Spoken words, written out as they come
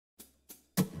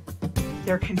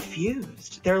they're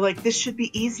confused. They're like, this should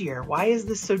be easier. Why is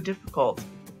this so difficult?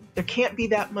 There can't be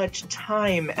that much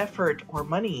time, effort, or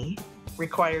money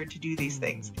required to do these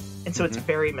things. And so it's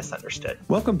very misunderstood.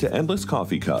 Welcome to Endless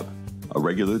Coffee Cup, a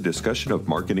regular discussion of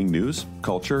marketing news,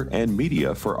 culture, and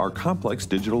media for our complex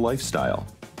digital lifestyle.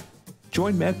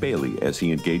 Join Matt Bailey as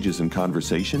he engages in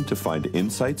conversation to find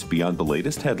insights beyond the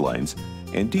latest headlines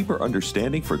and deeper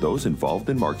understanding for those involved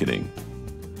in marketing.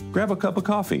 Grab a cup of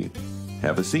coffee,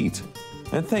 have a seat,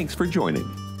 and thanks for joining.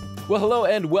 Well, hello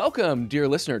and welcome, dear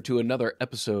listener, to another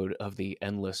episode of the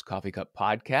Endless Coffee Cup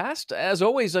podcast. As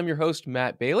always, I'm your host,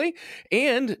 Matt Bailey,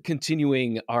 and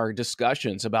continuing our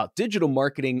discussions about digital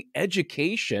marketing,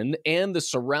 education, and the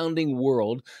surrounding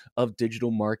world of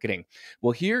digital marketing.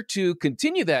 Well, here to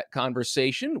continue that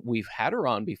conversation, we've had her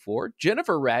on before,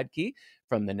 Jennifer Radke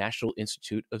from the National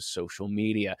Institute of Social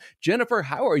Media. Jennifer,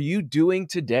 how are you doing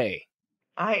today?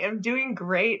 I am doing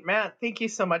great, Matt. Thank you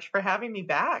so much for having me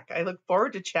back. I look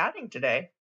forward to chatting today.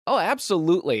 Oh,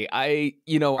 absolutely.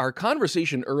 Our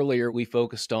conversation earlier, we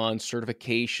focused on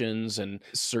certifications and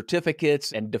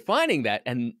certificates and defining that.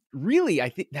 And really, I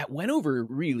think that went over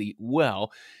really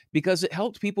well because it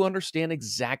helped people understand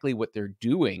exactly what they're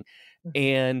doing.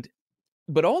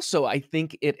 But also, I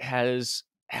think it has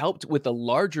helped with a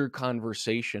larger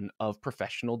conversation of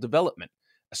professional development,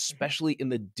 especially in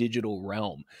the digital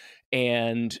realm.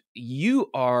 And you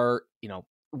are,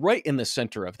 right in the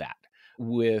center of that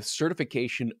with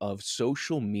certification of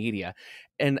social media.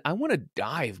 And I want to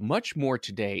dive much more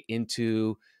today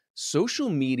into social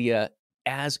media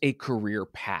as a career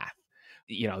path.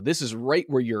 This is right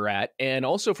where you're at. And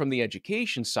also from the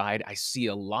education side, I see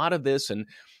a lot of this. And,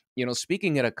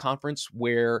 speaking at a conference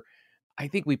where I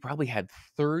think we probably had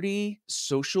 30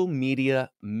 social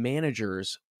media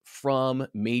managers from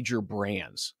major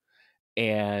brands,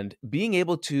 and being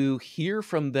able to hear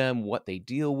from them what they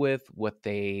deal with, what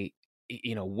they're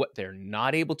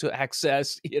not able to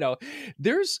access,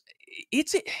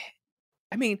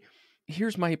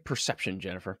 here's my perception,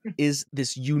 Jennifer, is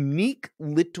this unique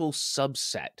little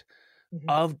subset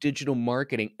of digital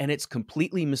marketing, and it's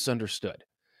completely misunderstood.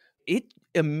 It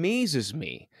amazes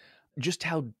me just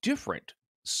how different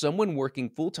someone working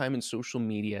full-time in social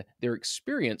media, their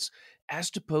experience, as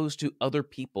opposed to other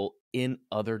people in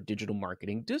other digital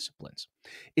marketing disciplines.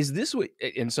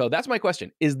 So that's my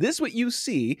question. Is this what you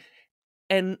see?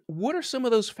 And what are some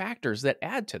of those factors that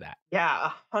add to that?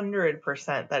 Yeah,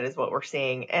 100% that is what we're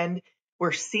seeing. And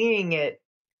we're seeing it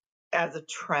as a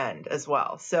trend as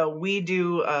well. So we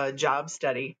do a job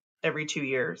study every 2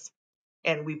 years,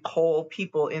 and we poll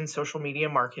people in social media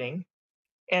marketing.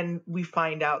 And we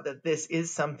find out that this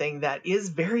is something that is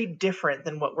very different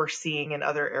than what we're seeing in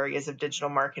other areas of digital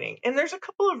marketing. And there's a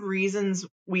couple of reasons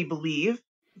we believe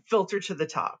filter to the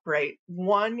top, right?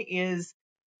 One is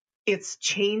it's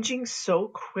changing so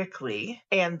quickly,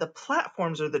 and the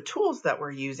platforms or the tools that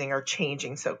we're using are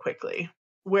changing so quickly.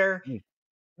 Where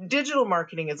digital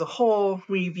marketing as a whole,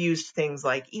 we've used things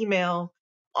like email,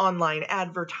 online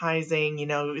advertising,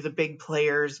 the big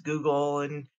players, Google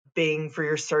and Bing for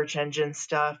your search engine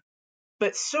stuff.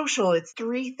 But social, it's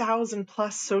 3,000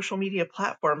 plus social media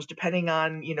platforms, depending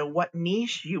on, what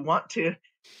niche you want to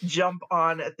jump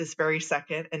on at this very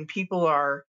second. And people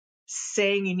are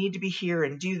saying you need to be here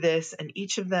and do this, and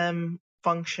each of them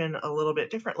function a little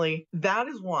bit differently. That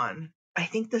is one. I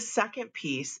think the second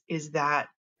piece is that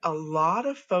a lot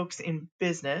of folks in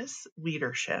business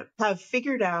leadership have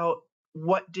figured out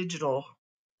what digital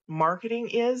marketing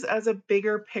is as a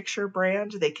bigger picture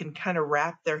brand. They can kind of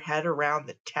wrap their head around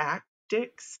the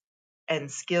tactics and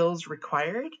skills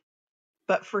required.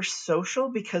 But for social,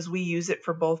 because we use it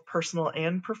for both personal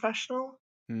and professional,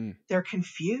 they're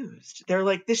confused. They're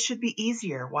like, this should be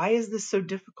easier. Why is this so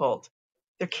difficult?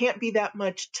 There can't be that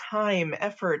much time,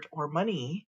 effort, or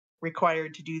money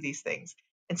required to do these things.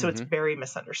 And so it's very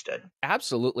misunderstood.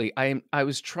 Absolutely. I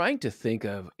was trying to think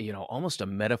of, almost a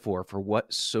metaphor for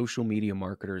what social media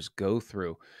marketers go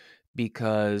through,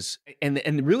 because, and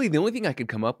really the only thing I could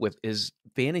come up with is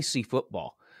fantasy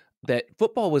football. That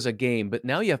football was a game, but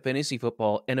now you have fantasy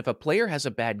football. And if a player has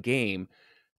a bad game,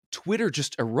 Twitter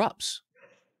just erupts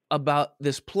about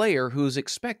this player who's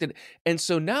expected. And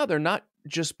so now they're not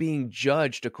just being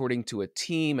judged according to a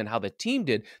team and how the team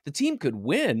did. The team could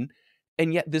win,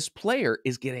 and yet this player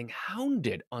is getting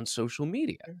hounded on social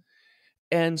media.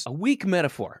 And a weak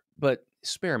metaphor, but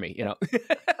spare me, But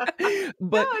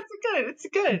no, it's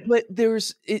good. But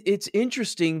it's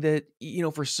interesting that,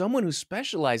 for someone who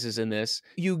specializes in this,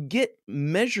 you get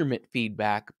measurement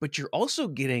feedback, but you're also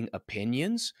getting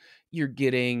opinions. You're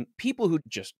getting people who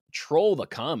just troll the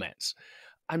comments.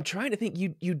 I'm trying to think,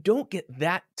 you don't get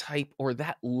that type or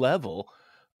that level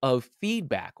of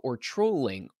feedback or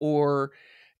trolling, or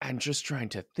I'm just trying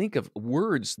to think of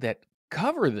words that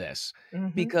cover this, Hmm.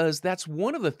 because that's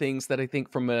one of the things that I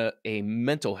think from a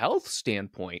mental health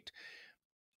standpoint,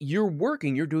 you're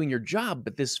working, you're doing your job,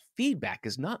 but this feedback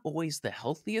is not always the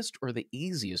healthiest or the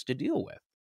easiest to deal with.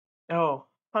 Oh,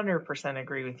 100%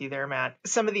 agree with you there, Matt.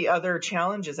 Some of the other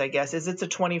challenges, I guess, is it's a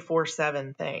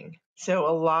 24/7 thing. So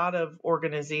a lot of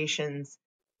organizations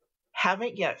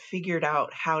haven't yet figured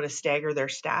out how to stagger their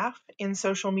staff in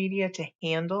social media to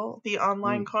handle the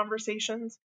online Mm,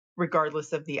 conversations,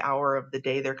 regardless of the hour of the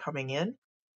day they're coming in,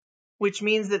 which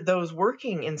means that those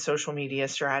working in social media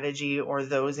strategy or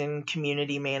those in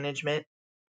community management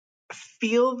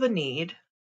feel the need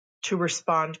to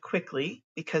respond quickly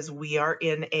because we are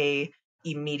in a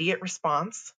immediate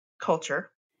response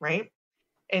culture, right?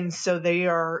 And so they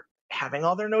are having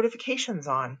all their notifications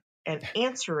on and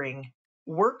answering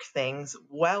work things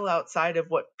well outside of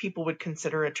what people would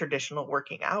consider a traditional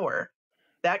working hour.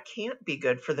 That can't be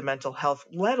good for the mental health,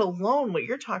 let alone what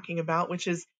you're talking about, which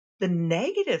is the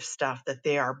negative stuff that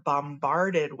they are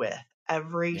bombarded with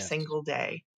every yes. single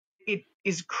day. It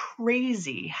is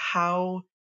crazy how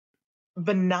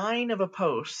benign of a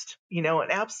post, an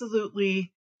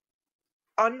absolutely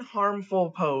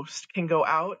unharmful post can go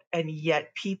out, and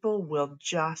yet people will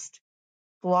just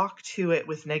flock to it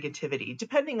with negativity,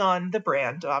 depending on the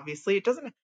brand. Obviously, it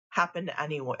doesn't happen to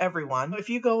anyone, everyone. If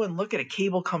you go and look at a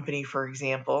cable company, for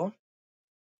example,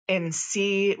 and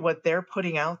see what they're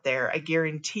putting out there, I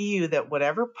guarantee you that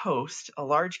whatever post a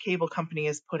large cable company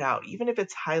has put out, even if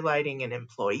it's highlighting an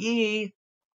employee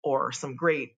or some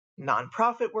great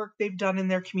nonprofit work they've done in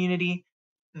their community,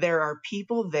 there are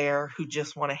people there who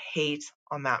just want to hate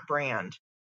on that brand.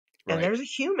 And Right. there's a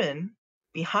human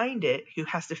behind it who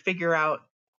has to figure out,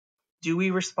 do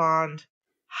we respond?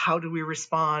 How do we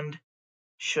respond?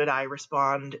 Should I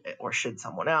respond or should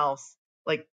someone else?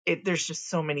 There's just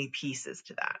so many pieces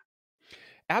to that.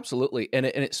 Absolutely. And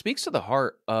it speaks to the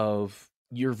heart of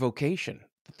your vocation.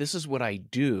 This is what I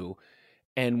do.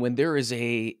 And when there is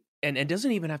and it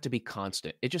doesn't even have to be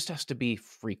constant. It just has to be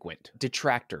frequent.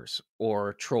 Detractors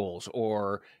or trolls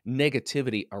or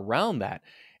negativity around that.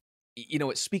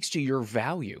 It speaks to your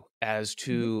value as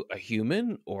Mhm. to a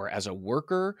human or as a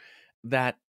worker,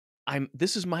 that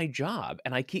this is my job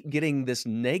and I keep getting this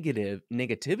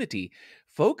negativity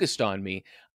focused on me.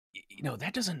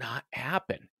 That does not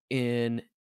happen in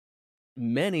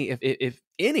many, if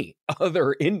any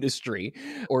other industry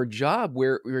or job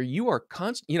where you are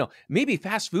constant. Maybe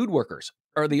fast food workers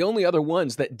are the only other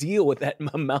ones that deal with that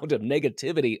amount of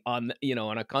negativity on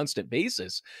a constant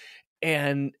basis.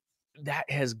 And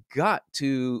that has got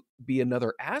to be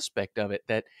another aspect of it,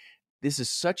 that this is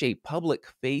such a public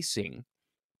facing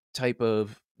type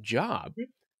of job. Mhm.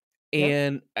 Yep.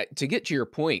 And to get to your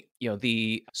point,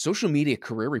 the social media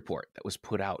career report that was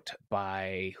put out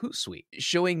by Hootsuite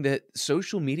showing that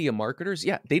social media marketers,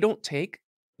 yeah, they don't take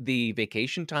the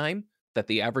vacation time that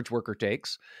the average worker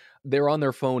takes. They're on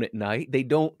their phone at night. They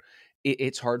don't,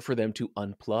 it's hard for them to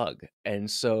unplug. And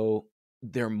so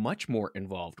they're much more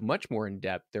involved, much more in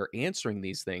depth. They're answering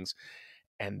these things.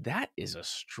 And that is a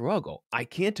struggle. I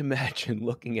can't imagine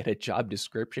looking at a job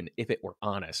description, if it were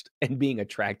honest, and being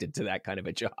attracted to that kind of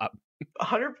a job.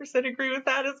 100% agree with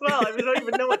that as well. I don't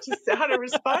even know what to say, how to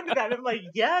respond to that. I'm like,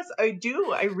 yes, I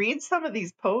do. I read some of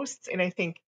these posts and I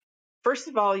think, first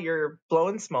of all, you're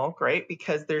blowing smoke, right?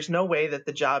 Because there's no way that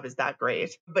the job is that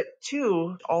great. But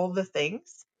two, all the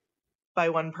things by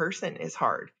one person is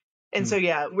hard. And so, Mm,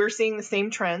 yeah, we're seeing the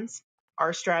same trends.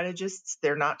 Our strategists,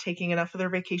 they're not taking enough of their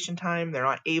vacation time. They're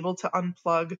not able to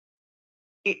unplug.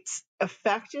 It's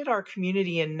affected our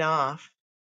community enough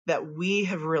that we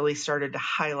have really started to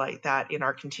highlight that in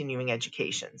our continuing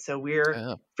education. So we're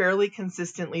yeah. fairly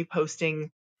consistently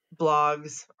posting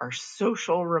blogs. Our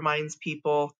social reminds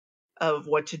people of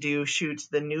what to do. Shoot,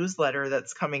 the newsletter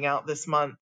that's coming out this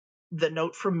month, the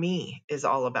note from me is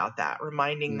all about that,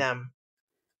 reminding Mm, them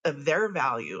of their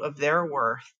value, of their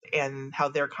worth, and how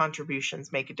their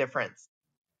contributions make a difference.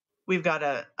 We've got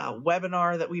a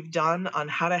webinar that we've done on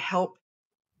how to help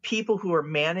people who are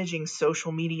managing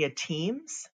social media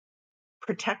teams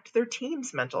protect their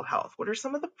team's mental health. What are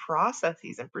some of the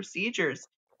processes and procedures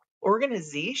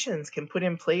organizations can put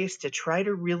in place to try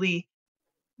to really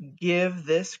give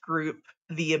this group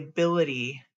the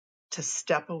ability to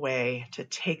step away, to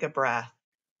take a breath,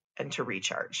 and to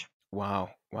recharge?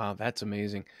 wow. Wow. That's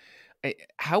amazing.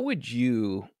 How would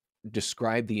you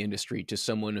describe the industry to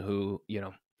someone who,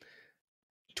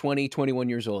 20, 21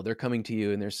 years old, they're coming to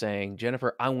you and they're saying,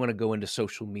 Jennifer, I want to go into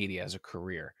social media as a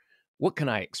career. What can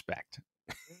I expect?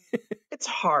 It's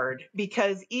hard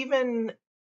because even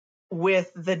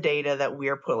with the data that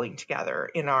we're pulling together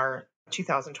in our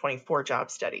 2024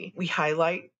 job study, we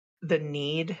highlight the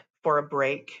need for a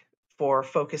break, for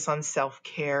focus on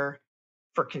self-care,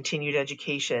 for continued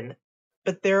education.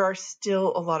 But there are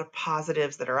still a lot of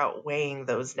positives that are outweighing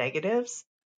those negatives.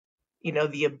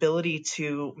 The ability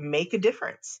to make a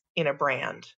difference in a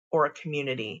brand or a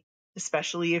community,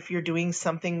 especially if you're doing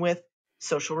something with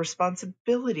social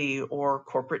responsibility or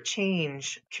corporate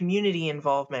change, community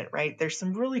involvement, right? There's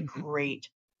some really Mhm. great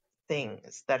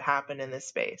things that happen in this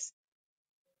space.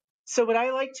 So what I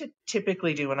like to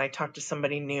typically do when I talk to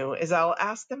somebody new is I'll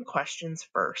ask them questions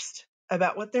first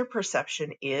about what their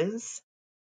perception is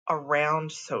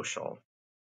around social.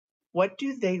 What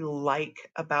do they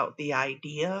like about the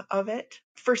idea of it?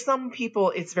 For some people,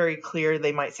 it's very clear.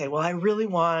 They might say, well, I really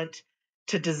want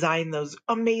to design those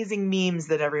amazing memes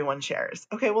that everyone shares.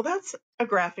 Okay, well, that's a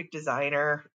graphic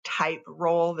designer type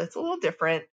role that's a little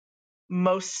different.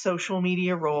 Most social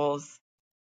media roles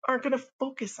aren't going to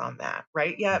focus on that,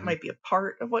 right? Yeah, it Mhm. might be a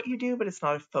part of what you do, but it's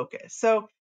not a focus. So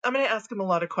I'm going to ask them a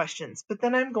lot of questions, but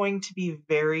then I'm going to be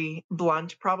very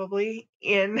blunt, probably,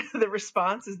 in the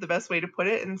response, is the best way to put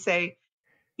it, and say,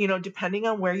 depending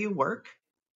on where you work,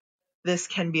 this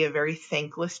can be a very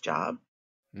thankless job.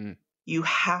 Mm. You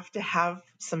have to have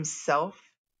some self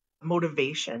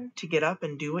motivation to get up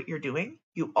and do what you're doing.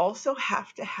 You also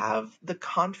have to have the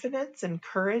confidence and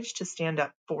courage to stand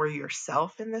up for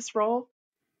yourself in this role,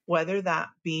 whether that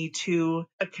be to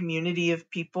a community of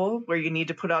people where you need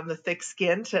to put on the thick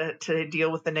skin to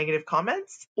deal with the negative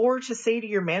comments, or to say to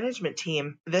your management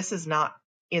team, this is not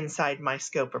inside my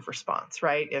scope of response,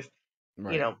 right? If, you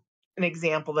Right. know, an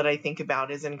example that I think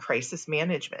about is in crisis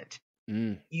management.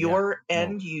 Yeah. Your No.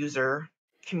 end user,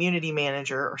 community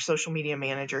manager, or social media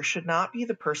manager should not be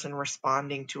the person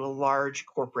responding to a large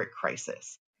corporate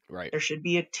crisis. Right. There should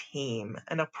be a team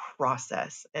and a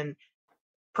process, and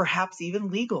perhaps even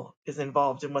legal is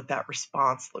involved in what that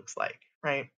response looks like,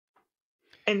 right?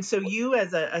 And so you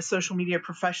as a social media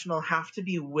professional have to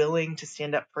be willing to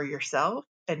stand up for yourself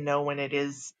and know when it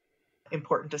is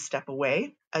important to step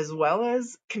away, as well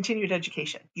as continued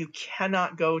education. You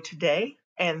cannot go today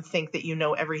and think that you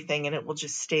know everything and it will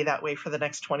just stay that way for the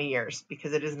next 20 years,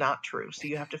 because it is not true. So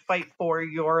you have to fight for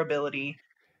your ability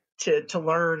to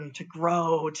learn, to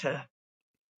grow, to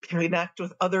connect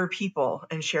with other people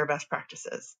and share best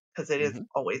practices, because it is Mhm.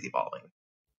 always evolving.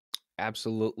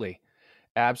 Absolutely.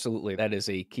 Absolutely. That is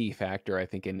a key factor, I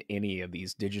think, in any of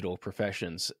these digital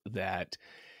professions, that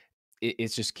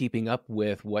it's just keeping up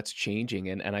with what's changing.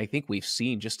 And I think we've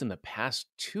seen just in the past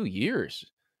 2 years,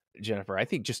 Jennifer, I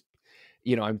think just,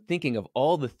 I'm thinking of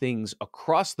all the things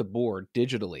across the board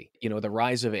digitally, the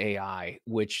rise of AI,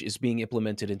 which is being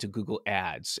implemented into Google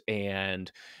Ads.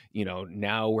 And,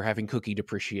 now we're having cookie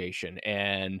depreciation,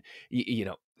 and,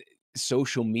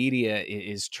 social media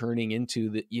is turning into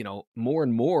the, more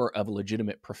and more of a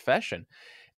legitimate profession.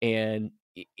 And,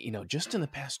 just in the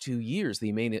past 2 years, the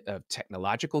amount of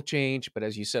technological change, but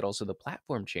as you said, also the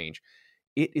platform change,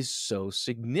 it is so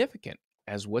significant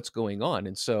as what's going on.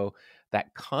 And so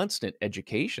that constant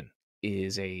education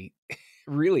is a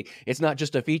really, it's not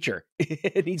just a feature,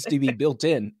 it needs to be built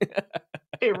in.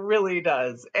 It really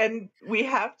does. And we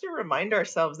have to remind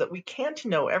ourselves that we can't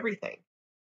know everything.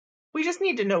 We just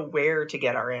need to know where to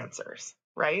get our answers,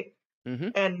 right? Hmm.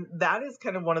 And that is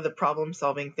kind of one of the problem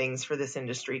solving things for this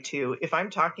industry, too. If I'm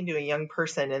talking to a young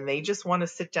person and they just want to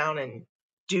sit down and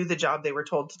do the job they were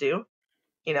told to do,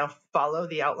 follow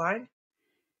the outline,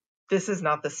 this is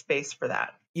not the space for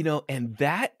that. And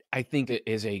that I think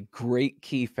is a great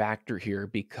key factor here,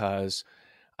 because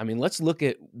I mean, let's look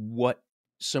at what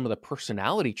some of the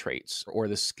personality traits or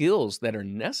the skills that are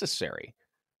necessary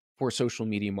for social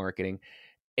media marketing,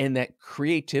 and that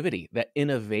creativity, that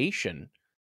innovation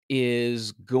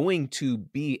is going to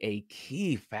be a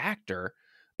key factor.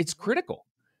 It's Mhm. critical.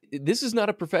 This is not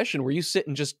a profession where you sit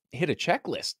and just hit a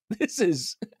checklist. This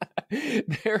is,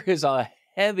 there is a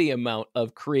heavy amount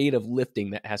of creative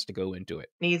lifting that has to go into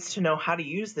it. Needs to know how to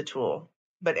use the tool.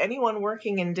 But anyone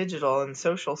working in digital and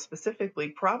social specifically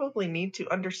probably need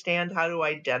to understand how to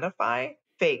identify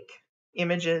fake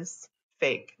images,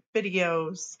 fake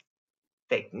videos,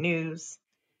 fake news,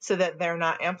 so that they're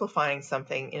not amplifying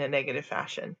something in a negative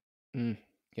fashion. Mm,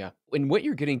 yeah. And what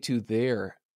you're getting to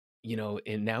there,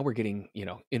 and now we're getting,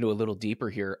 into a little deeper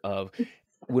here of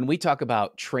when we talk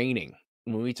about training,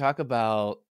 when we talk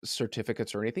about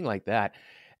certificates or anything like that,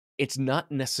 it's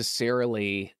not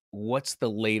necessarily what's the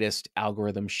latest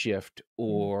algorithm shift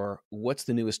or what's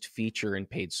the newest feature in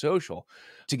paid social.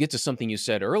 To get to something you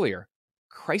said earlier,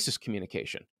 crisis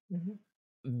communication. Mhm.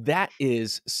 that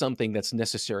is something that's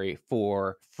necessary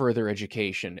for further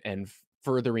education and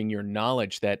furthering your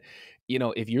knowledge that,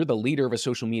 if you're the leader of a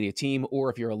social media team or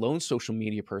if you're a lone social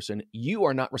media person, you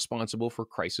are not responsible for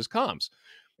crisis comms.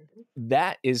 Mhm.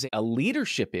 That is a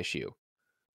leadership issue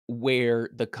where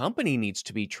the company needs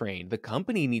to be trained. The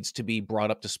company needs to be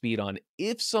brought up to speed on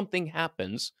if something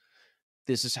happens,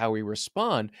 this is how we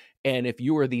respond. And if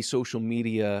you are the social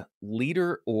media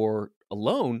leader or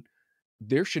alone,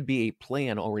 there should be a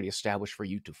plan already established for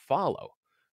you to follow.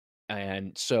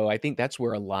 And so I think that's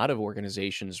where a lot of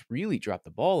organizations really drop the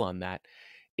ball on that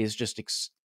is just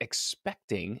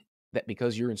expecting that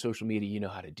because you're in social media, you know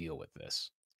how to deal with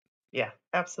this. Yeah,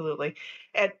 absolutely.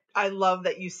 And I love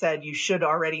that you said you should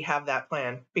already have that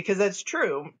plan because that's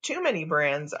true. Too many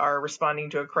brands are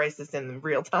responding to a crisis in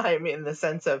real time in the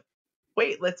sense of,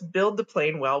 wait, let's build the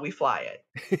plane while we fly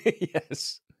it.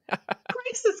 Yes.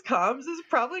 Crisis comes is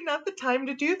probably not the time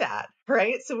to do that,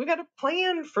 right? So we got to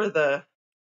plan for the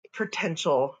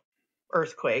potential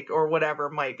earthquake or whatever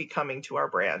might be coming to our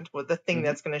brand, with the thing Mhm.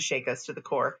 that's going to shake us to the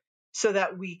core, so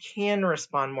that we can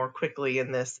respond more quickly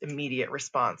in this immediate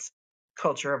response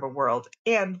culture of a world,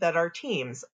 and that our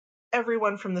teams,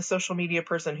 everyone from the social media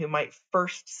person who might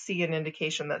first see an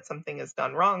indication that something is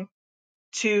done wrong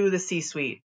to the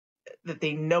C-suite, that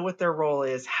they know what their role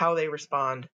is, how they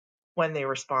respond, when they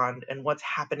respond, and what's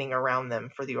happening around them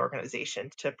for the organization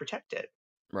to protect it.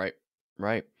 Right.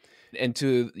 Right. And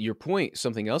to your point,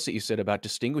 something else that you said about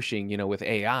distinguishing, with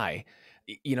AI,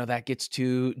 that gets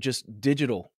to just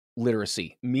digital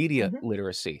literacy, media Mhm.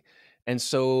 literacy. And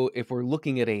so if we're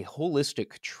looking at a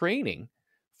holistic training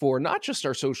for not just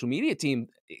our social media team,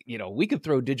 we could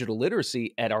throw digital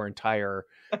literacy at our entire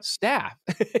staff,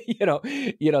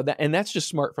 that, and that's just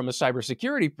smart from a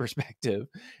cybersecurity perspective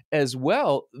as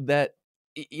well, that,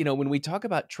 when we talk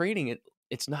about training,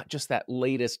 it's not just that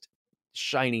latest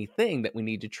shiny thing that we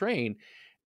need to train.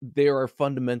 There are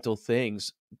fundamental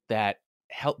things that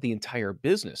help the entire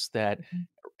business, that Mhm.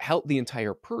 help the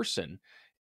entire person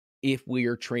if we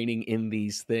are training in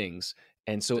these things.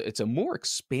 And so it's a more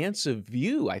expansive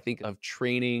view, I think, of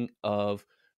training, of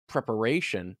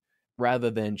preparation, rather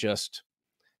than just,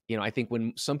 I think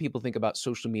when some people think about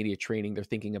social media training, they're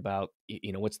thinking about,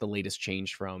 what's the latest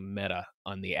change from Meta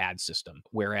on the ad system,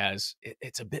 whereas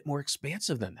it's a bit more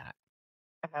expansive than that.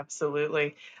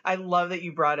 Absolutely. I love that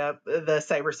you brought up the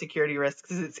cybersecurity risks,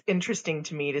 because it's interesting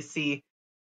to me to see,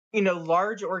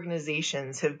 large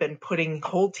organizations have been putting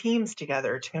whole teams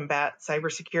together to combat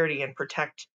cybersecurity and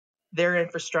protect their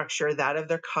infrastructure, that of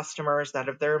their customers, that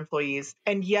of their employees.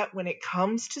 And yet, when it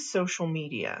comes to social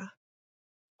media,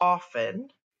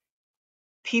 often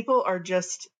people are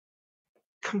just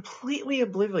completely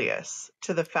oblivious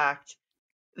to the fact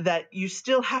that you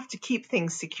still have to keep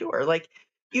things secure. Like,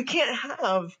 you can't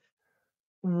have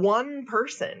one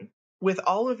person with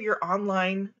all of your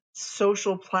online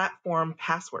social platform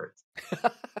passwords,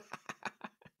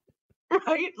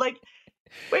 right? Like,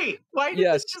 wait, why does it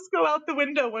Yes. just go out the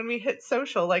window when we hit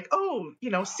social? Like, oh,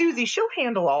 Susie, she'll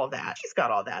handle all of that. She's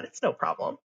got all that. It's no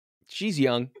problem. She's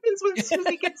young. What happens when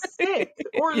Susie gets sick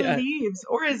or Yeah. leaves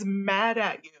or is mad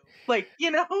at you? Like,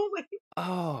 like,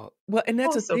 Oh, well, and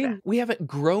that's oh, a so bad. thing. We haven't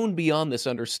grown beyond this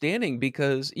understanding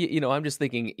because, I'm just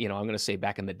thinking, I'm going to say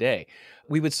back in the day,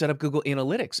 we would set up Google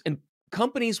Analytics and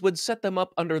companies would set them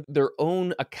up under their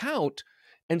own account.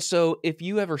 And so if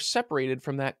you ever separated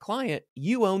from that client,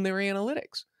 you own their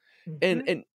analytics. And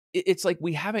Mhm. it's like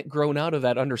we haven't grown out of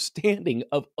that understanding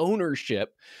of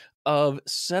ownership, of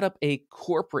set up a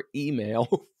corporate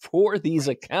email for these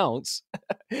Right. accounts.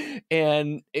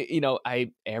 And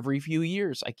I every few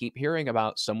years I keep hearing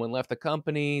about someone left the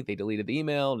company, they deleted the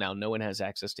email, now no one has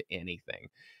access to anything.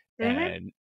 Mhm.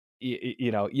 And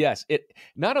yes, it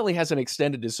not only hasn't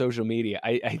extended to social media,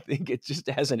 I think it just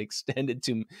hasn't extended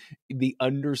to the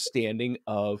understanding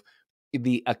of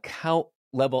the account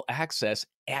level access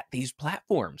at these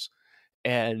platforms.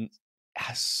 And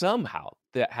somehow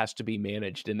that has to be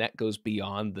managed, and that goes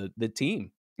beyond the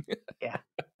team. Yeah.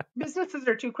 Businesses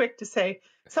are too quick to say,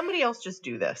 somebody else just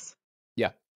do this.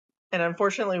 Yeah. And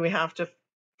unfortunately, we have to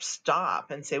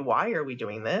stop and say, why are we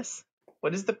doing this?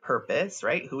 What is the purpose,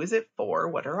 right? Who is it for?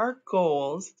 What are our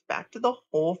goals? It's back to the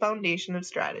whole foundation of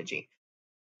strategy.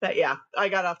 But yeah, I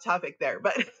got off topic there.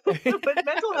 But but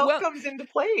mental health Well, comes into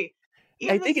play.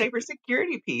 I Even the think it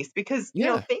cybersecurity piece, because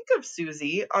yeah. think of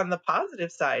Susie on the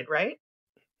positive side, right?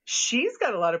 She's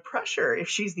got a lot of pressure if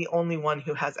she's the only one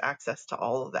who has access to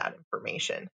all of that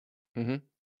information, Mhm.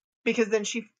 because then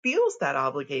she feels that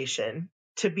obligation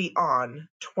to be on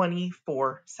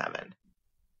 24/7.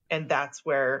 And that's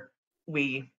where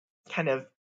we kind of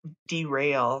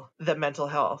derail the mental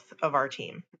health of our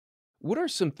team. What are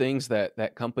some things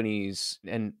that companies,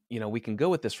 and we can go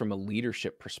with this from a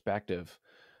leadership perspective.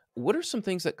 What are some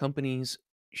things that companies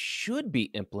should be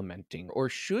implementing or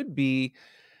should be,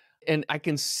 and I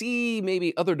can see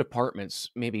maybe other departments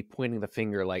maybe pointing the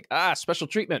finger like, special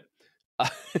treatment.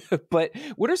 But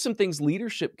what are some things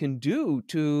leadership can do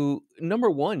to, number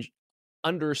one,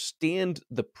 understand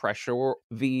the pressure, or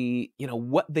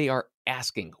what they are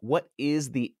asking? What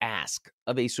is the ask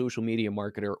of a social media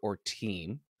marketer or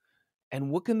team? And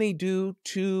what can they do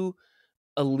to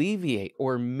alleviate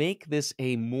or make this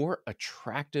a more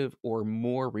attractive or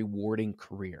more rewarding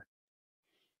career?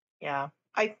 Yeah.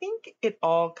 I think it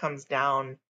all comes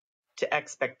down to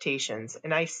expectations.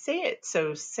 And I say it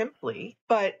so simply,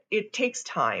 but it takes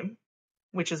time,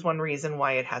 which is one reason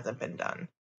why it hasn't been done.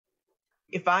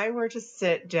 If I were to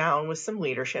sit down with some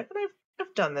leadership, and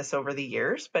I've done this over the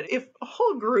years, but if a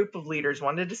whole group of leaders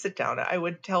wanted to sit down, I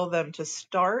would tell them to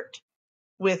start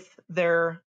with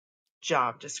their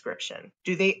job description.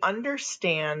 Do they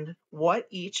understand what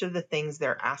each of the things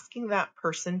they're asking that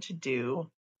person to do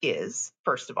is,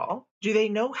 first of all? Do they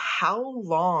know how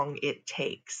long it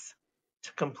takes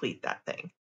to complete that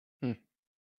thing? Hmm.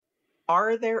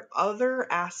 Are there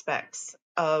other aspects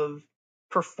of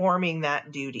performing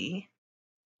that duty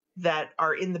that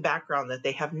are in the background that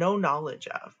they have no knowledge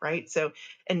of, right? So,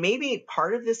 and maybe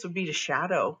part of this would be to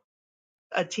shadow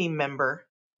a team member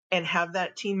and have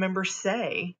that team member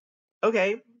say,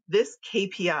 okay, this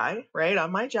KPI, right,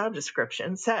 on my job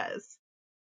description says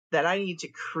that I need to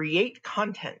create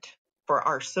content for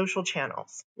our social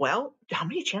channels. Well, how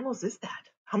many channels is that?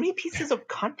 How many pieces of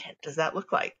content does that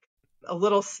look like? A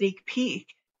little sneak peek.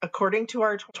 According to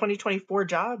our 2024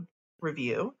 job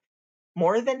review,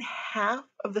 more than half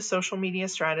of the social media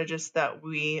strategists that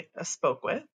we spoke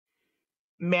with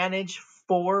manage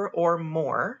 4 or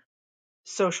more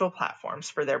social platforms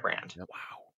for their brand. Wow.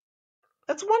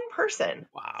 That's one person.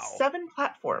 Wow. 7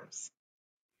 platforms.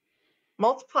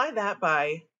 Multiply that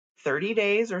by 30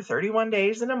 days or 31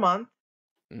 days in a month.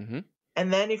 Mm-hmm.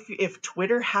 And then if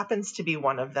Twitter happens to be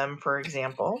one of them, for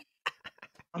example,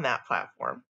 on that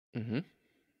platform, Mm-hmm.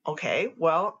 okay,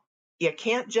 well, you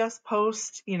can't just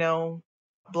post,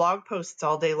 blog posts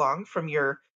all day long from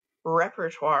your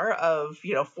repertoire of,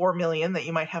 4 million that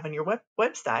you might have on your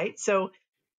website. So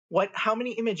how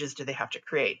many images do they have to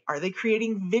create? Are they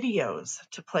creating videos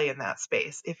to play in that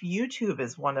space? If YouTube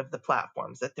is one of the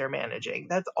platforms that they're managing,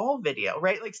 that's all video,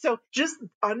 right? Like, so just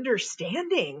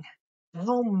understanding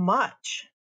how much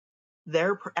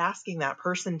they're asking that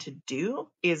person to do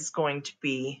is going to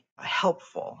be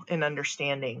helpful in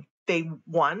understanding they,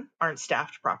 one, aren't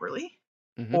staffed properly,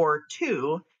 Mm-hmm. or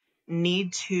two,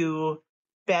 need to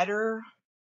better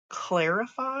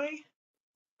clarify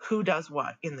who does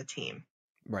what in the team.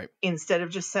 Right. Instead of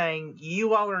just saying,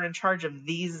 you all are in charge of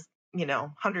these,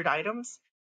 100 items,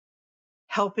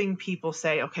 helping people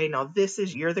say, okay, now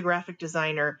you're the graphic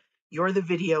designer, you're the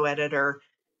video editor,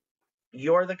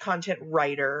 you're the content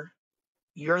writer,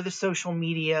 you're the social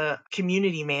media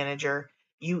community manager.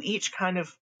 You each kind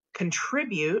of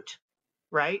contribute,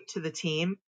 right, to the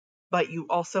team, but you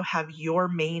also have your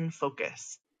main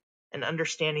focus, and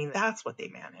understanding that's what they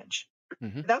manage.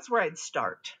 Mm-hmm. That's where I'd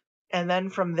start. And then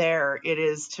from there, it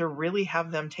is to really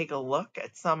have them take a look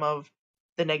at some of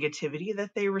the negativity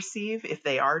that they receive if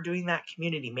they are doing that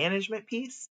community management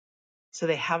piece. So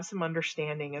they have some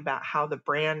understanding about how the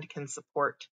brand can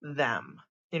support them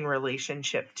in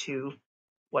relationship to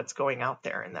what's going out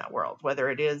there in that world, whether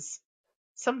it is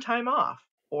some time off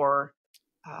or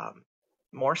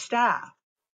more staff,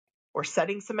 or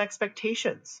setting some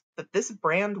expectations that this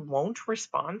brand won't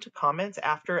respond to comments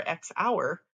after X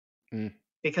hour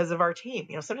because of our team.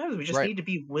 Sometimes we just Right. need to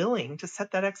be willing to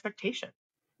set that expectation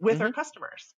with our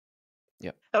customers.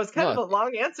 Yep. That was kind of a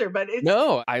long answer, but it's...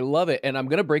 No, I love it. And I'm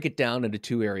going to break it down into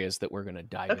 2 areas that we're going to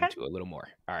dive Okay. into a little more.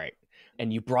 All right.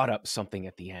 And you brought up something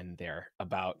at the end there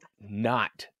about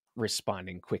not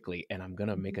responding quickly, and I'm going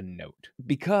to make a note,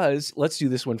 because let's do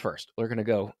this one first. We're going to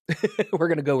go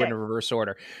Okay. in reverse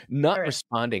order. Not All right.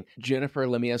 responding. Jennifer,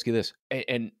 let me ask you this.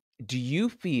 And do you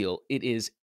feel it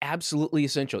is absolutely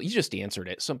essential? You just answered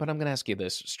it. But I'm going to ask you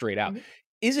this straight out. Mhm.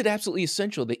 Is it absolutely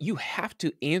essential that you have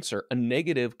to answer a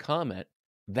negative comment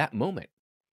that moment?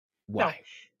 Why?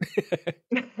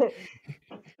 No.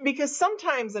 Because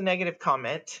sometimes a negative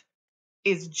comment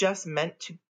is just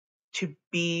meant to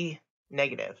be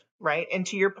negative, right? And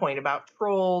to your point about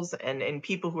trolls and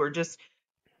people who are just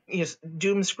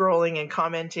doom scrolling and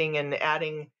commenting and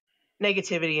adding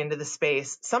negativity into the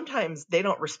space, sometimes they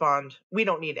don't respond. We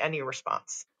don't need any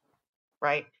response,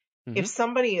 right? Mhm. If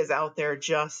somebody is out there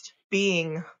just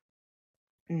being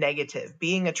negative,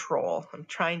 being a troll, I'm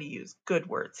trying to use good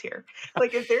words here.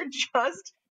 Like if they're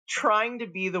just trying to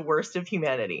be the worst of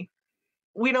humanity,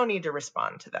 we don't need to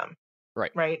respond to them,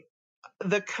 Right. right?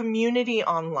 The community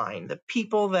online, the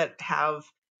people that have,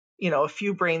 a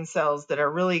few brain cells that are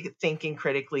really thinking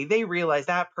critically, they realize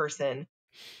that person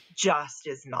just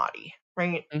is naughty,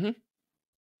 right? Hmm.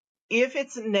 If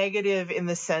it's negative in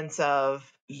the sense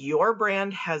of your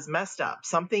brand has messed up,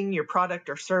 something, your product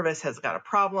or service has got a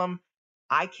problem,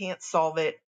 I can't solve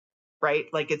it, right?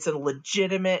 Like it's a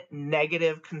legitimate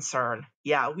negative concern.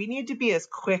 Yeah, we need to be as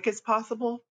quick as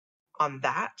possible on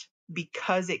that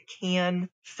because it can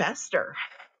fester,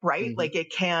 right? Hmm. Like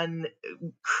it can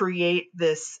create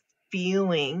this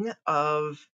feeling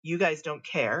of you guys don't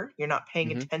care, you're not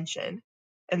paying Hmm. attention.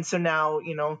 And so now,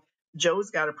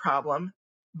 Joe's got a problem,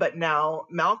 but now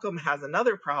Malcolm has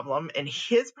another problem, and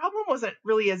his problem wasn't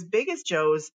really as big as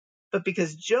Joe's, but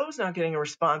because Joe's not getting a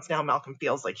response, now Malcolm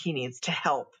feels like he needs to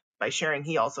help by sharing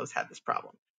he also has had this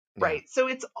problem. Yeah. Right. So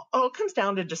it's all comes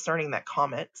down to discerning that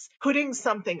comments, putting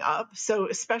something up. So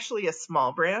especially a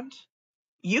small brand,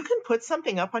 you can put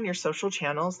something up on your social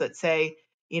channels that say,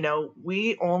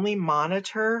 we only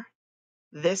monitor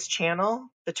this channel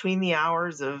between the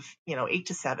hours of, 8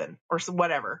 to 7 or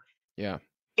whatever. Yeah.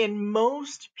 And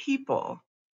most people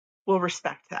will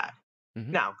respect that.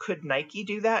 Hmm. Now, could Nike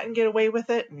do that and get away with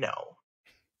it? No.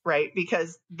 Right.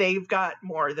 Because they've got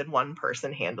more than one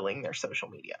person handling their social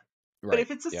media. But Right.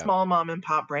 if it's a Yeah. small mom and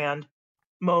pop brand,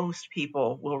 most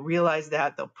people will realize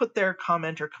that they'll put their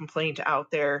comment or complaint out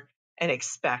there and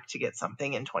expect to get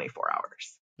something in 24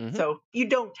 hours. Hmm. So you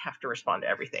don't have to respond to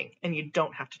everything and you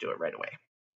don't have to do it right away.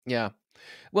 Yeah.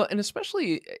 Well, and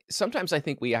especially sometimes I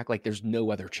think we act like there's no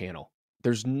other channel.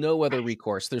 There's no other Right.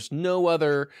 recourse. There's no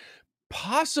other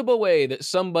possible way that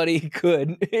somebody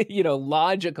could,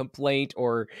 lodge a complaint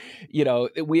or,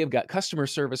 we have got customer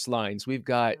service lines. We've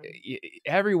got,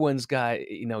 everyone's got,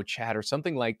 chat or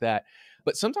something like that.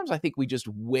 But sometimes I think we just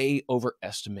way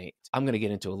overestimate. I'm going to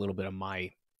get into a little bit of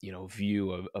my,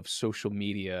 view of social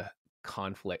media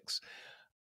conflicts.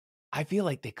 I feel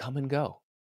like they come and go.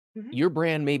 Mhm. Your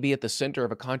brand may be at the center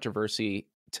of a controversy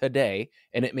today,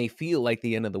 and it may feel like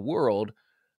the end of the world,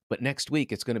 but next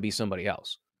week it's going to be somebody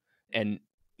else. And,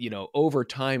 over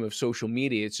time of social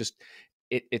media, it's just,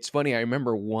 it's funny. I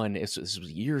remember this was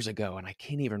years ago, and I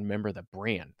can't even remember the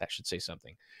brand. That should say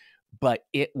something. But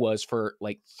it was for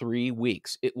like 3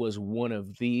 weeks. It was one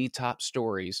of the top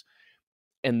stories.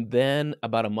 And then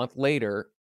about a month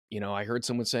later, I heard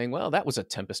someone saying, well, that was a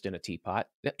tempest in a teapot.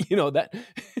 That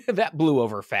that blew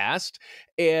over fast.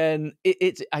 And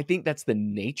I think that's the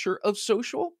nature of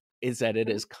social, is that it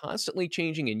Mhm. is constantly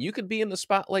changing, and you could be in the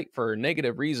spotlight for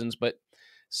negative reasons, but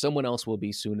someone else will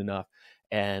be soon enough.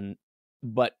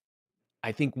 But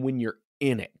I think when you're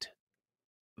in it,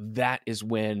 that is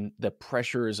when the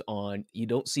pressure is on. You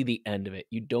don't see the end of it.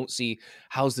 You don't see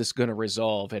how's this going to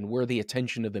resolve, and where the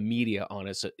attention of the media on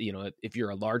us, if you're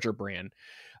a larger brand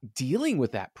dealing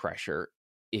with that pressure,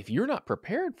 if you're not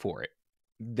prepared for it,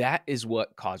 that is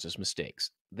what causes mistakes.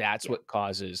 That's Yeah. what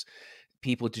causes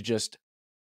people to just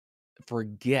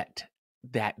forget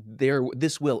that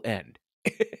this will end.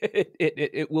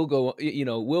 It will go,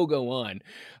 will go on.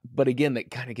 But again,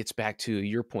 that kind of gets back to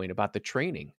your point about the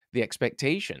training, the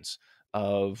expectations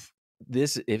of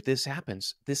this. If this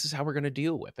happens, this is how we're going to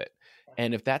deal with it.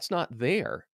 And if that's not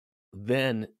there,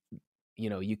 then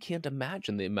you can't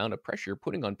imagine the amount of pressure you're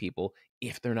putting on people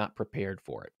if they're not prepared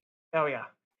for it. Oh, yeah.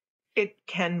 It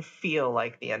can feel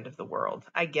like the end of the world.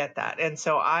 I get that. And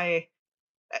so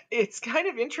it's kind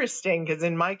of interesting because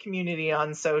in my community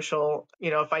on social,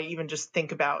 if I even just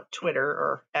think about Twitter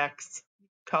or X,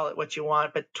 call it what you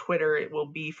want, but Twitter, it will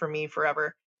be for me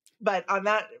forever. But on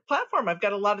that platform, I've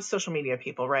got a lot of social media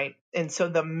people, right? And so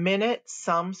the minute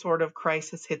some sort of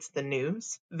crisis hits the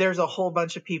news, there's a whole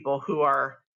bunch of people who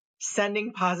are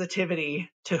sending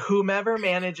positivity to whomever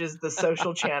manages the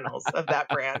social channels of that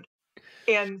brand.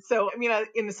 And so, I mean,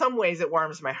 in some ways, it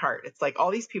warms my heart. It's like all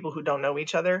these people who don't know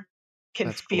each other can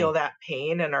That's feel cool. that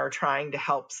pain and are trying to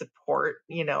help support,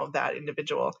 that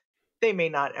individual. They may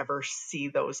not ever see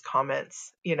those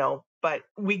comments, but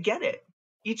we get it.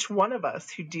 Each one of us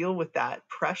who deal with that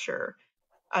pressure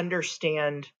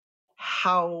understand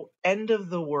how end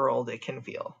of the world it can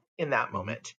feel in that Mhm.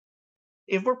 moment.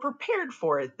 If we're prepared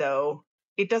for it, though,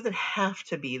 it doesn't have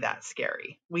to be that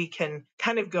scary. We can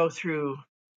kind of go through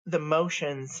the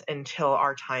motions until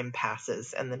our time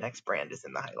passes and the next brand is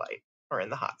in the highlight or in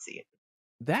the hot seat.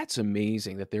 That's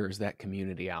amazing that there is that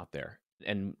community out there.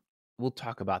 And we'll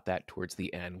talk about that towards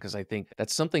the end, because I think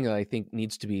that's something that I think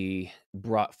needs to be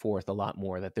brought forth a lot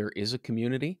more, that there is a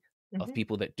community of Mhm.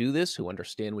 people that do this who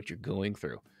understand what you're going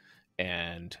through.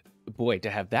 And boy, to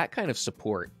have that kind of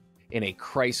support in a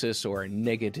crisis or a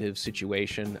negative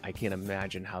situation, I can't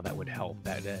imagine how that would help.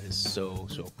 That is so,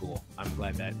 so cool. I'm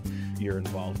glad that you're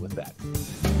involved with that.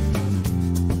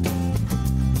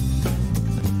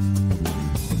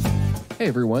 Hey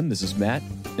everyone, this is Matt,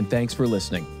 and thanks for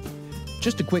listening.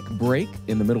 Just a quick break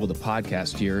in the middle of the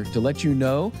podcast here to let you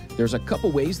know there's a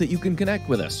couple ways that you can connect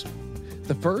with us.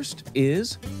 The first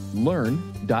is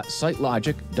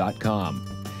learn.sitelogic.com.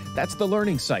 That's the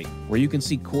learning site where you can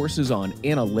see courses on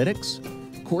analytics,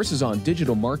 courses on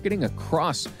digital marketing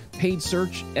across paid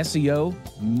search, SEO,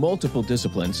 multiple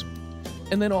disciplines.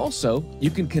 And then also, you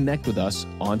can connect with us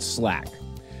on Slack.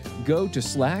 Go to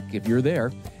Slack if you're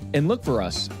there and look for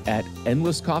us at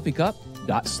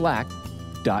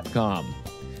endlesscoffeecup.slack.com.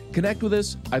 Connect with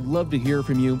us. I'd love to hear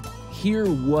from you. Hear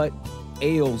what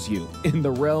ails you in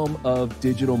the realm of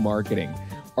digital marketing.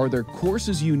 Are there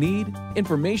courses you need,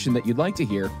 information that you'd like to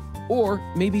hear, or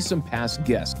maybe some past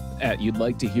guests that you'd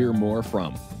like to hear more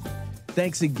from?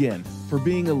 Thanks again for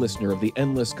being a listener of the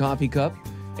Endless Coffee Cup,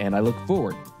 and I look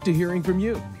forward to hearing from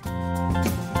you.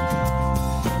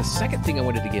 The second thing I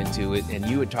wanted to get into, and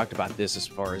you had talked about this as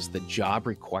far as the job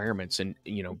requirements and,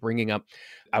 bringing up,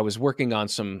 I was working on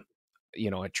some,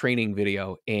 a training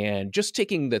video and just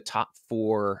taking the top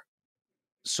 4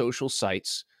 social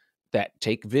sites that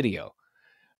take video.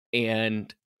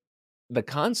 And the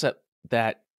concept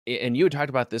that, and you had talked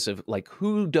about this of like,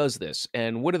 who does this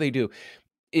and what do they do?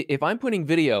 If I'm putting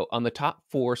video on the top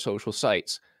 4 social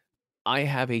sites, I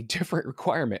have a different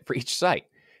requirement for each site,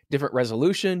 different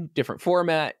resolution, different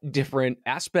format, different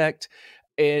aspect.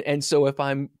 And so if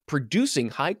I'm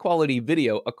producing high quality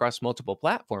video across multiple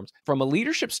platforms, from a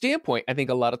leadership standpoint, I think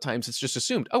a lot of times it's just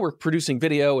assumed, oh, we're producing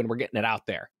video and we're getting it out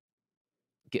there.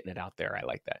 Getting it out there. I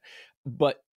like that.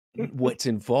 But what's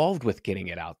involved with getting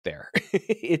it out there?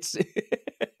 It's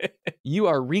you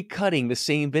are recutting the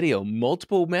same video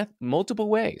multiple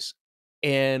ways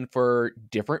and for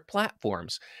different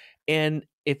platforms. And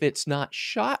if it's not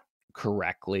shot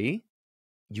correctly,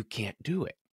 you can't do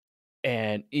it.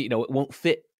 And it won't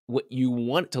fit what you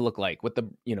want it to look like, what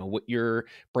what your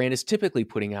brand is typically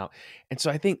putting out. And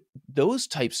so I think those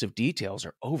types of details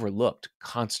are overlooked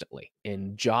constantly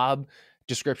in job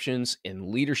descriptions,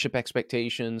 in leadership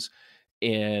expectations,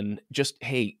 in just,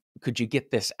 hey, could you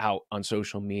get this out on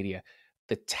social media?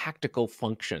 The tactical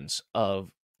functions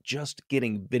of just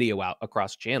getting video out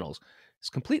across channels is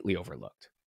completely overlooked.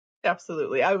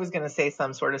 Absolutely. I was going to say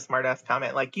some sort of smartass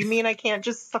comment like, you mean I can't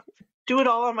just do it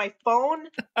all on my phone?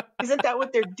 Isn't that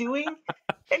what they're doing?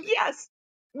 And yes,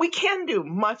 we can do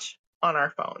much on our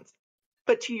phones.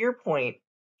 But to your point,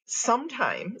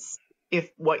 sometimes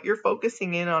if what you're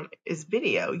focusing in on is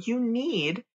video, you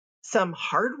need some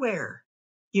hardware.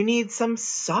 You need some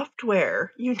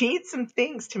software. You need some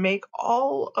things to make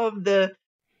all of the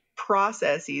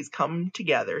processes come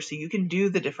together so you can do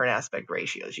the different aspect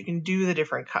ratios. You can do the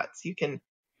different cuts. You can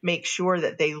make sure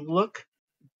that they look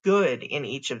good in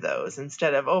each of those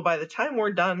instead of, oh, by the time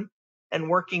we're done and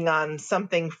working on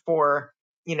something for,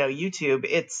 YouTube,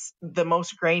 it's the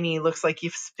most grainy, looks like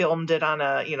you've filmed it on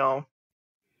a,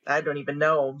 I don't even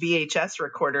know, VHS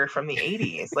recorder from the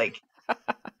 80s. Like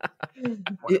one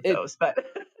of those, but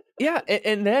yeah.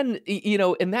 And then,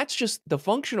 and that's just the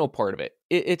functional part of it.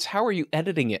 It's how are you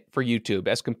editing it for YouTube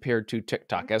as compared to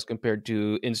TikTok, as compared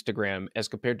to Instagram, as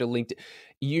compared to LinkedIn?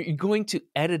 You're going to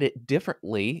edit it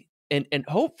differently. And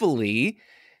hopefully,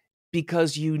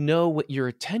 because you know what your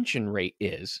attention rate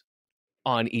is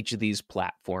on each of these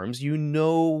platforms, you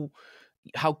know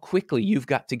how quickly you've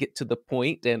got to get to the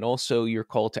point and also your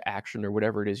call to action or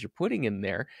whatever it is you're putting in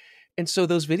there. And so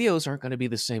those videos aren't going to be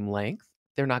the same length.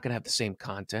 They're not going to have the same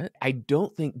content. I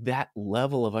don't think that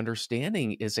level of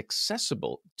understanding is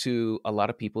accessible to a lot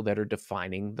of people that are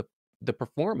defining the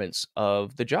performance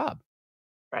of the job.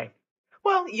 Right.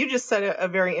 Well, you just said a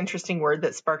very interesting word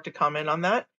that sparked a comment on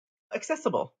that,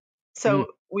 accessible. So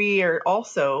we are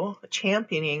also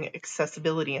championing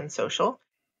accessibility in social,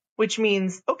 which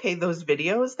means, okay, those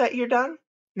videos that you're done,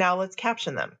 now let's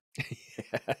caption them.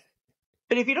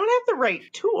 But if you don't have the right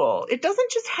tool, it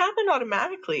doesn't just happen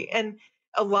automatically. And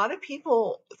a lot of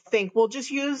people think, well,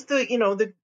 just use the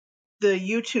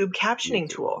YouTube captioning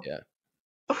tool. Yeah.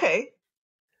 Okay.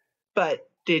 But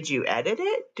did you edit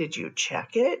it? Did you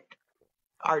check it?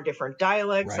 Our different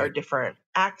dialects, our different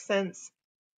accents.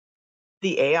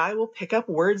 The AI will pick up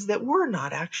words that were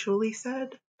not actually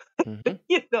said.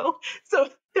 So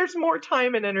there's more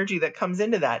time and energy that comes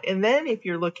into that. And then if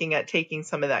you're looking at taking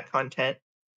some of that content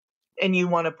and you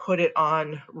want to put it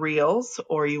on Reels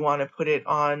or you want to put it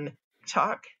on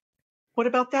TikTok, What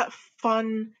about that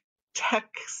fun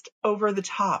text over the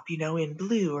top, in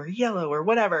blue or yellow or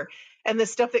whatever? And the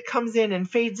stuff that comes in and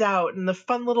fades out and the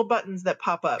fun little buttons that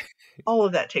pop up. All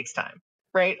of that takes time,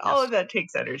 right? All Yes. of that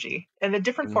takes energy and a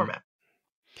different Mhm. format.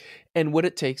 And what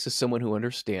it takes is someone who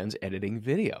understands editing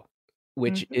video,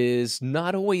 which Mhm. is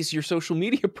not always your social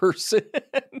media person.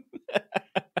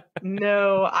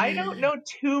 No, I don't know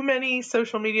too many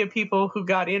social media people who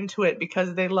got into it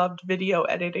because they loved video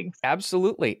editing.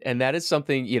 Absolutely. And that is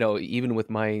something, even with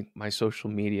my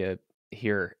social media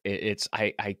here, it's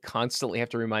I constantly have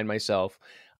to remind myself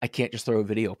I can't just throw a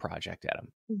video project at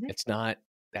them. Mhm. It's not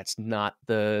That's not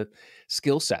the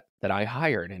skill set that I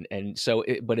hired. And so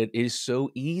but it is so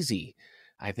easy,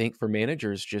 I think, for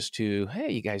managers just to,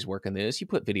 hey, you guys work on this, you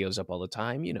put videos up all the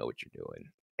time, you know what you're doing.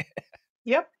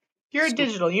 Yep. You're a Scope,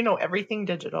 digital, you know everything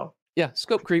digital. yeah,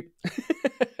 scope creep.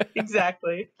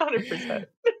 Exactly. 100%.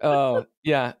 Oh,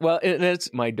 yeah. Well, and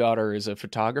it's my daughter is a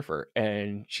photographer,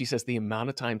 and she says the amount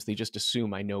of times they just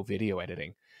assume I know video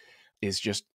editing is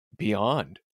just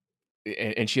beyond.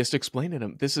 And she has to explain to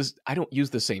them, I don't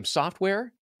use the same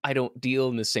software. I don't deal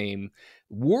in the same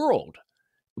world,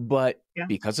 but Yeah.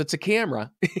 because it's a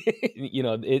camera,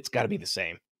 it's got to be the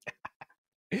same.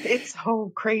 It's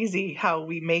so crazy how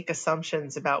we make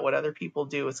assumptions about what other people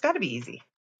do. It's got to be easy.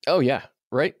 Oh, yeah.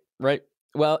 Right. Right.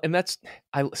 Well, and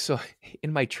so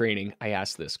in my training, I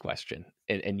asked this question,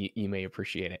 and you may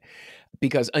appreciate it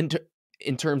because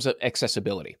in terms of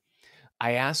accessibility,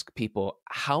 I ask people,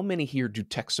 how many here do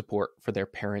tech support for their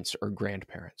parents or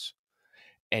grandparents?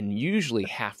 And usually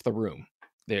half the room,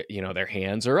 their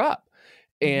hands are up.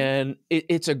 Mhm. And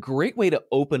it's a great way to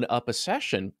open up a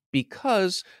session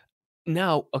because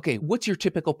now, okay, what's your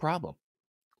typical problem?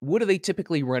 What are they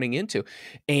typically running into?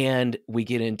 And we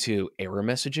get into error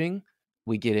messaging,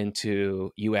 we get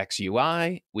into UX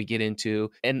UI,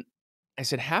 and I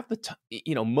said, half the time,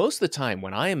 most of the time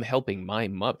when I am helping my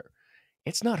mother,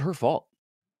 it's not her fault.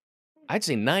 I'd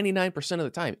say 99% of the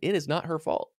time, it is not her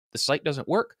fault. The site doesn't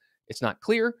work. It's not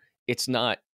clear. It's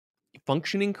not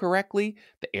functioning correctly.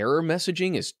 The error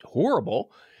messaging is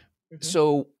horrible. Mhm.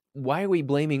 So why are we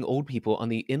blaming old people on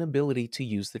the inability to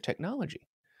use the technology?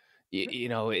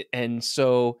 Mhm. And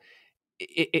so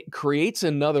it creates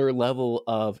another level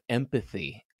of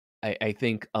empathy, I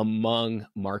think, among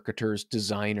marketers,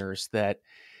 designers, that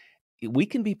we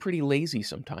can be pretty lazy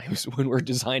sometimes when we're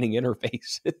designing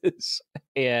interfaces.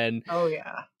 And Oh,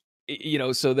 yeah.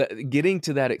 so that getting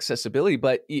to that accessibility,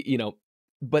 but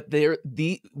but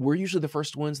we're usually the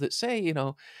first ones that say,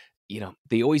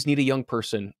 they always need a young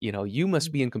person, you must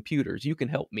Mhm. be in computers, you can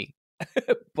help me.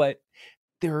 But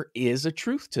there is a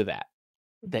truth to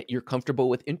that you're comfortable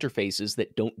with interfaces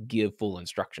that don't give full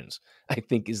instructions, I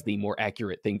think, is the more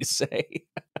accurate thing to say.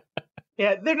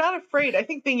 Yeah, they're not afraid. I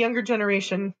think the younger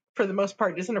generation, for the most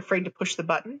part, isn't afraid to push the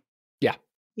button. Yeah.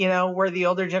 Where the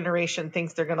older generation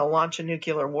thinks they're going to launch a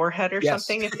nuclear warhead or Yes.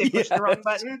 something if they push the wrong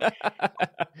Yes. button.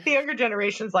 The younger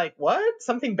generation's like, what?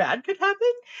 Something bad could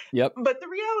happen? Yep. But the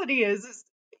reality is,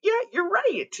 yeah, you're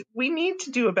right. We need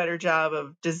to do a better job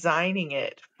of designing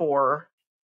it for,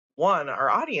 one, our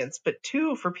audience, but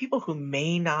two, for people who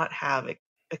may not have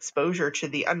exposure to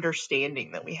the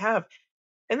understanding that we have.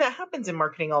 And that happens in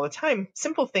marketing all the time.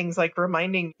 Simple things like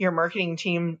reminding your marketing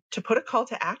team to put a call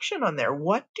to action on there.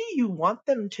 What do you want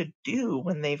them to do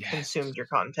when they've Yes. consumed your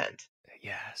content?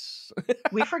 Yes.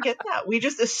 We forget that. We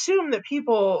just assume that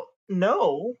people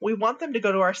know. We want them to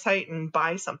go to our site and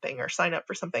buy something or sign up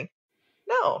for something.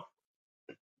 No,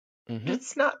 Hmm.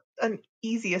 it's not an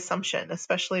easy assumption,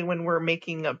 especially when we're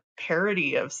making a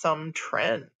parody of some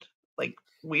trend. Like,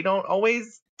 we don't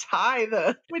always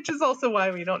which is also why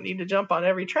we don't need to jump on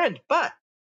every trend. But,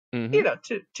 Hmm.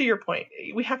 to your point,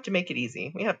 we have to make it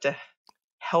easy. We have to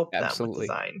help them with Absolutely.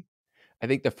 design. I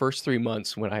think the first 3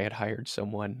 months when I had hired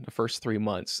someone, the first 3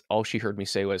 months, all she heard me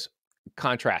say was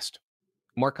contrast,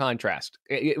 more contrast.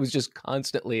 It was just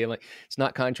constantly, I'm like, it's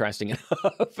not contrasting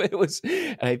enough.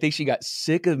 And I think she got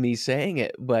sick of me saying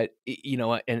it, but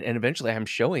and eventually I'm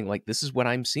showing, like, this is what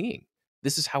I'm seeing.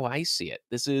 This is how I see it.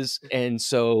 And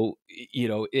so,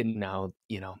 and now,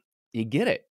 you get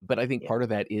it. But I think Yeah. part of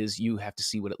that is you have to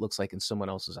see what it looks like in someone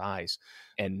else's eyes.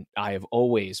 And I have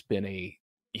always been an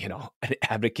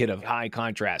advocate of high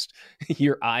contrast.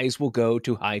 Your eyes will go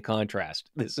to high contrast.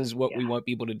 This is what Yeah. we want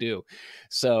people to do.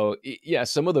 So, yeah,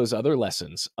 some of those other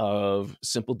lessons of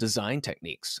simple design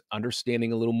techniques,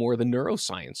 understanding a little more of the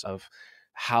neuroscience of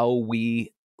how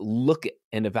we look at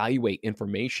and evaluate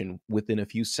information within a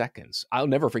few seconds. I'll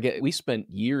never forget, we spent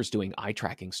years doing eye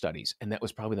tracking studies, and that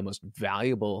was probably the most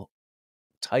valuable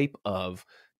type of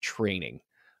training,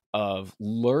 of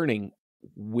learning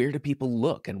where do people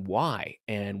look and why?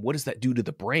 And what does that do to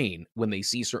the brain when they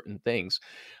see certain things?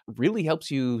 Really helps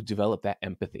you develop that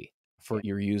empathy for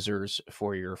your users,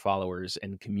 for your followers,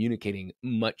 and communicating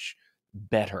much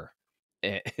better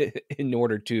in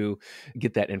order to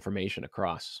get that information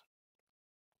across.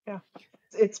 Yeah.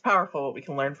 It's powerful what we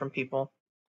can learn from people.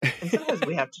 And sometimes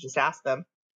we have to just ask them,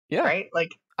 Yeah. right?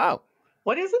 Like, Oh,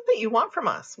 what is it that you want from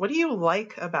us? What do you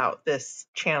like about this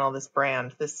channel, this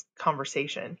brand, this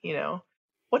conversation?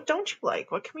 What don't you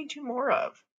like? What can we do more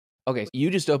of? okay. You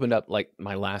just opened up like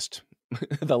my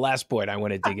the last point I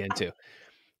want to dig into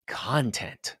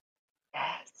content.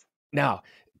 Yes. Now,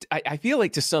 I feel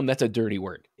like to some that's a dirty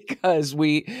word because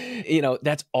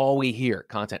that's all we hear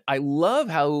content. I love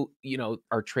how,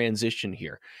 our transition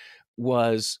here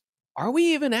was, are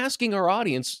we even asking our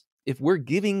audience if we're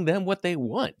giving them what they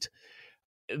want?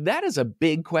 That is a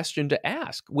big question to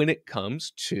ask when it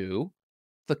comes to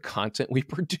the content we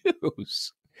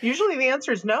produce. Usually the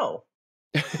answer is no.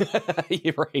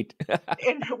 You're right.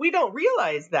 And we don't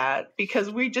realize that because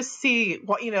we just see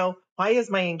why is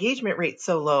my engagement rate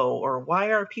so low, or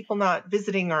why are people not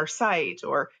visiting our site,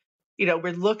 or we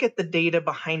look at the data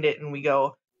behind it and we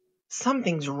go,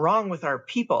 something's wrong with our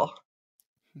people.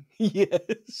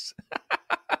 Yes.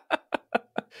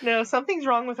 No, something's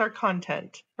wrong with our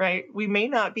content, right? We may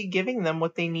not be giving them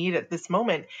what they need at this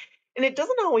moment. And it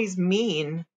doesn't always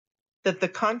mean that the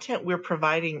content we're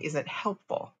providing isn't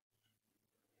helpful.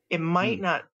 It might Mm.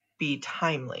 not be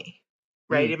timely,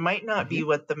 right? Mm. It might not be Mhm.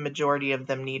 what the majority of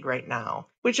them need right now,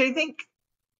 which I think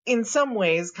in some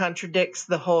ways contradicts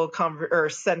the whole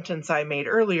sentence I made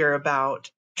earlier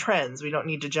about trends. We don't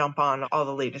need to jump on all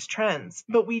the latest trends,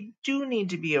 but we do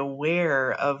need to be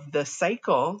aware of the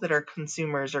cycle that our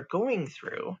consumers are going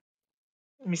through.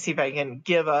 Let me see if I can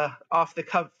give a off the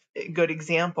cuff good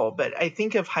example, but I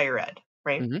think of higher ed,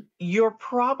 right? Mhm. You're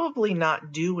probably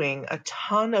not doing a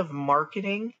ton of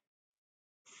marketing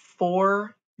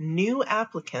for new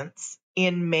applicants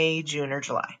in May, June, or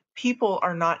July. People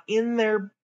are not in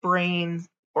their brain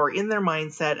or in their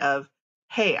mindset of,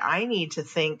 hey, I need to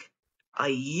think a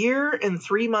year and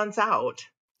 3 months out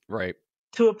Right.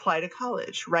 to apply to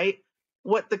college, right?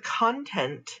 What the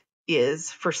content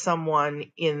is for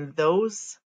someone in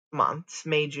those months,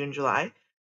 May, June, July,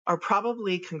 are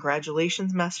probably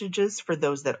congratulations messages for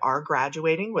those that are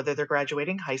graduating, whether they're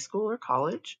graduating high school or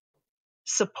college,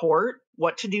 support,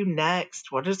 what to do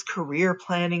next, what does career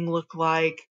planning look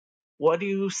like, what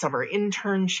do summer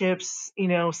internships,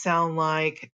 sound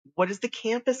like, what does the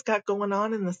campus got going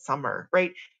on in the summer,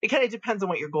 right? It kind of depends on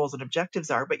what your goals and objectives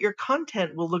are, but your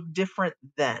content will look different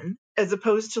then as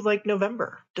opposed to like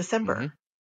November, December, Mhm.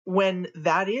 when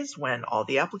that is when all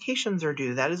the applications are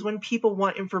due. That is when people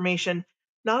want information,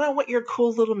 not on what your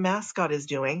cool little mascot is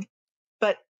doing,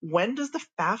 but when does the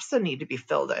FAFSA need to be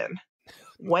filled in?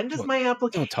 When does Don't my don't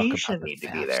talk about application the need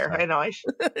to be there? FAFSA. I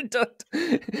know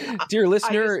Don't. Dear I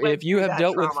listener, just went if you through have that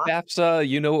dealt with trauma. FAFSA,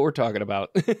 you know what we're talking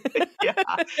about. Yeah.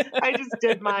 I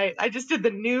just did the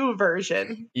new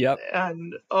version, Yep.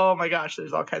 and oh my gosh,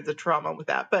 there's all kinds of trauma with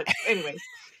that. But anyways,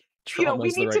 Trauma we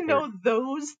is the need right to word. know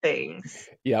those things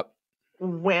Yep.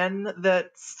 when the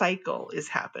cycle is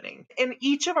happening. And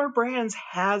each of our brands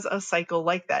has a cycle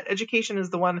like that. Education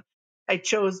is the one I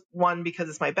chose, one, because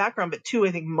it's my background, but two,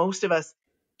 I think most of us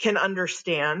can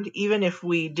understand, even if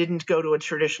we didn't go to a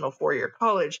traditional 4-year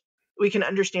college, we can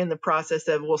understand the process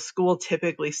of, well, school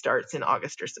typically starts in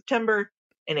August or September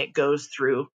and it goes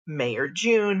through May or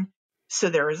June. So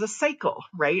there is a cycle,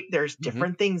 right? There's Mhm.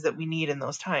 different things that we need in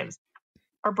those times.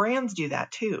 Our brands do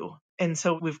that too. And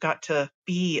so we've got to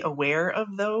be aware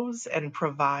of those and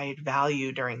provide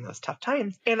value during those tough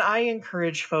times. And I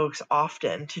encourage folks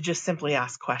often to just simply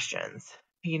ask questions.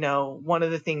 One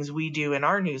of the things we do in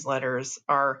our newsletters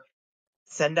are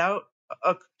send out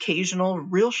occasional,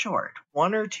 real short,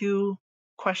 1 or 2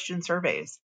 question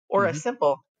surveys, or a Mhm.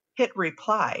 simple hit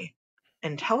reply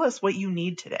and tell us what you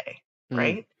need today, Mm.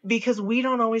 right? Because we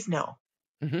don't always know.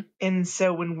 Mhm. And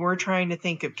so when we're trying to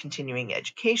think of continuing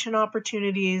education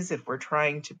opportunities, if we're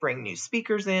trying to bring new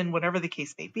speakers in, whatever the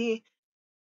case may be,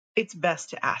 it's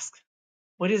best to ask,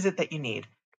 what is it that you need?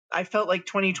 I felt like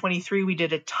 2023, we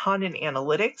did a ton in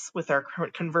analytics with our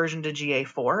conversion to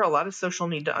GA4. A lot of social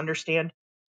need to understand,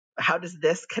 how does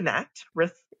this connect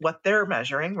with what they're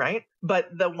measuring, right?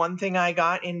 But the one thing I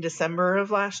got in December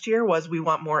of last year was, we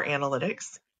want more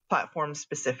analytics, platform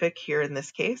specific here in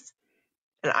this case.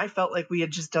 And I felt like we had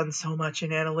just done so much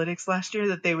in analytics last year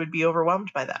that they would be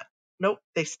overwhelmed by that. Nope,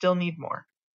 they still need more.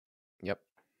 Yep.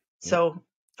 Yep. So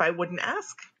if I wouldn't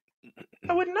ask,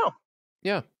 I wouldn't know.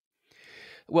 Yeah.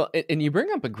 Well, and you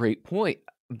bring up a great point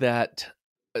that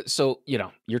So,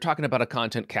 you're talking about a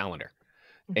content calendar,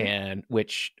 Mhm. and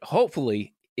which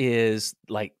hopefully is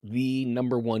like the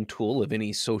number one tool of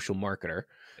any social marketer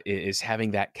is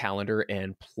having that calendar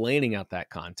and planning out that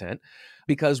content,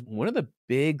 because one of the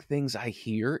big things I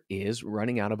hear is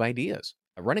running out of ideas,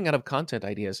 running out of content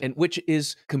ideas, and which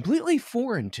is completely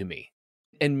foreign to me.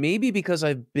 And maybe because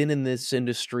I've been in this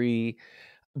industry,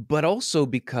 but also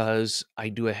because I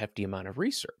do a hefty amount of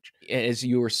research. As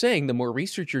you were saying, the more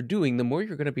research you're doing, the more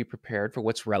you're going to be prepared for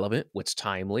what's relevant, what's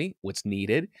timely, what's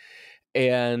needed.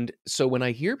 And so when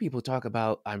I hear people talk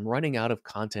about I'm running out of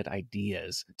content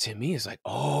ideas, to me it's like,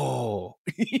 oh,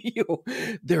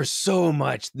 there's so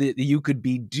much that you could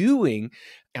be doing.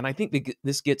 And I think that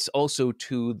this gets also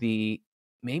to the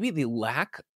maybe the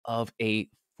lack of a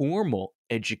formal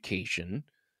education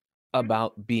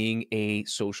about being a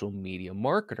social media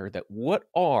marketer. That what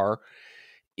are,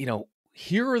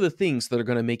 here are the things that are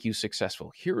going to make you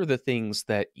successful. Here are the things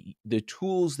that the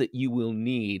tools that you will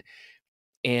need.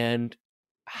 And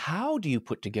how do you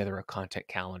put together a content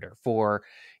calendar for,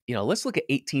 let's look at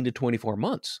 18 to 24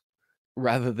 months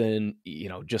rather than,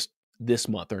 just this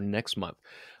month or next month.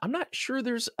 I'm not sure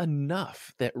there's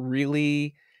enough that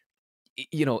really,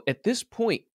 at this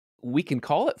point, we can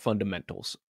call it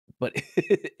fundamentals, but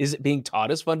is it being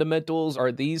taught as fundamentals?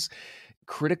 Are these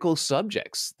critical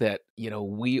subjects that,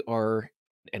 we are,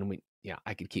 and we, yeah,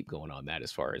 I could keep going on that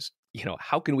as far as,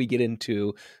 how can we get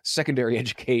into secondary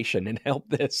education and help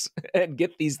this and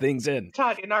get these things in?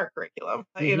 Taught in our curriculum.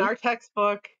 In Hmm. our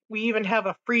textbook, we even have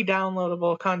a free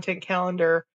downloadable content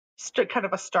calendar, kind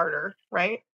of a starter,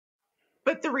 right?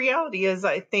 But the reality is,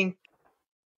 I think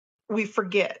we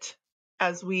forget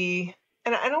as we,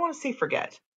 and I don't want to say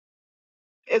forget,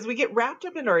 as we get wrapped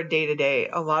up into our day to day,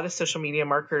 a lot of social media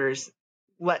marketers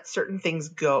let certain things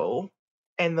go.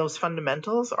 And those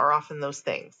fundamentals are often those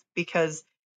things because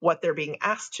what they're being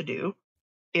asked to do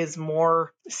is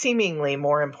seemingly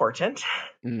more important,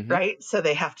 Hmm. right? So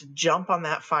they have to jump on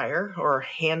that fire or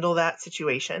handle that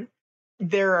situation.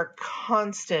 There are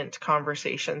constant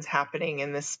conversations happening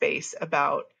in this space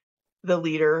about the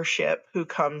leadership who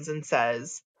comes and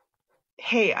says,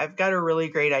 hey, I've got a really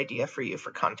great idea for you for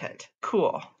content.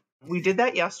 Cool. We did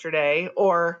that yesterday.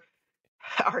 Or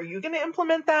are you going to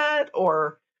implement that?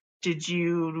 Or did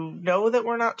you know that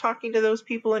we're not talking to those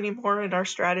people anymore in our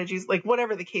strategies? Like,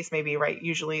 whatever the case may be, right?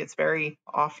 Usually it's very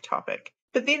off topic.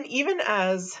 But then, even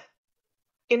as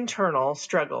internal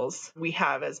struggles we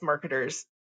have as marketers,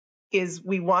 is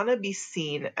we want to be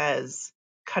seen as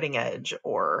cutting edge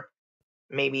or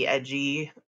maybe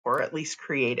edgy or at least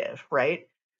creative, right?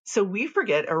 So we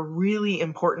forget a really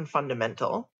important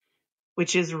fundamental,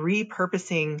 which is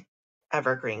repurposing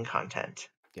evergreen content.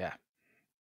 Yeah.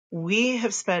 We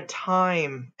have spent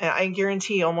time, and I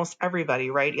guarantee almost everybody,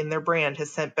 right, in their brand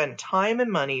has spent time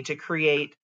and money to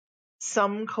create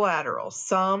some collateral,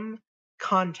 some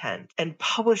content, and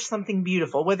publish something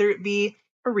beautiful, whether it be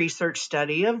a research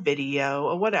study, a video,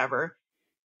 or whatever.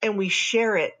 And we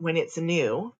share it when it's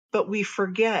new, but we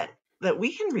forget that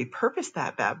we can repurpose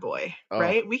that bad boy, Oh,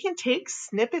 right? We can take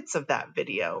snippets of that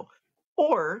video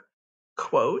or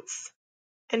quotes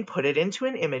and put it into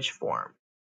an image form,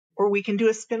 or we can do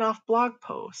a spin-off blog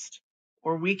post,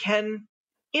 or we can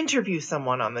interview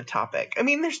someone on the topic. I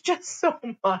mean, there's just so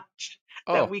much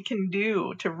that oh, we can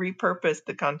do to repurpose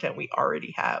the content we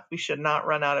already have. We should not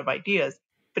run out of ideas,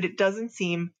 but it doesn't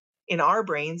seem in our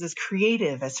brains as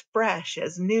creative, as fresh,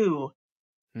 as new.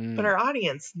 But mm, our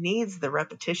audience needs the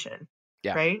repetition,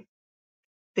 yeah. right?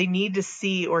 They need to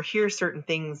see or hear certain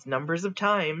things numbers of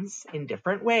times in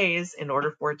different ways in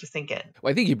order for it to sink in. Well,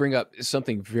 I think you bring up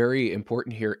something very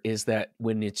important here is that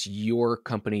when it's your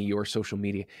company, your social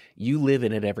media, you live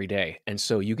in it every day. And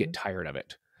so you get Mhm. tired of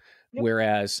it. Yep.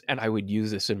 Whereas, and I would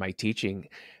use this in my teaching,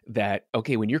 that,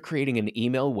 okay, when you're creating an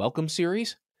email welcome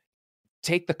series,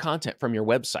 take the content from your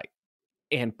website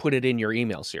and put it in your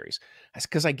email series.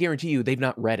 Because I guarantee you they've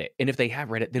not read it. And if they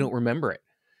have read it, they don't remember it.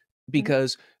 Mhm.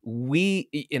 Because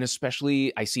and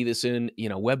especially I see this in,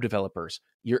 web developers,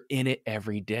 you're in it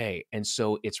every day. And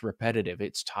so it's repetitive,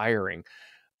 it's tiring.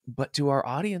 But to our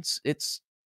audience,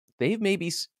 they've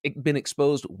maybe been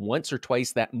exposed once or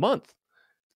twice that month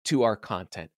to our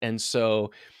content. And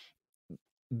so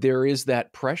there is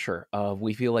that pressure of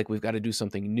we feel like we've got to do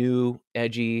something new,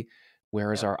 edgy,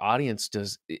 whereas Yep. our audience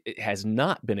it has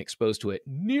not been exposed to it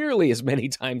nearly as many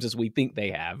times as we think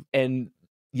they have. And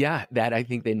yeah, that I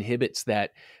think inhibits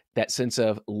that sense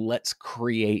of let's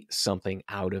create something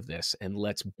out of this and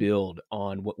let's build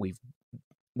on what we've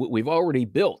already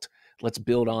built. Let's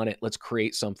build on it. Let's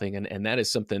create something. And that is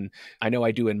something I know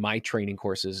I do in my training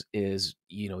courses is,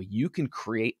 you can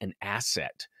create an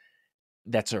asset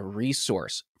that's a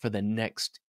resource for the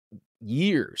next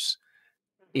years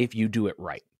if you do it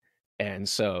right. And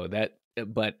so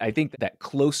but I think that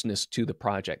closeness to the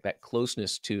project, that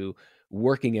closeness to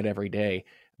working it every day,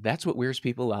 that's what wears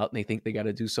people out and they think they got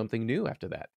to do something new after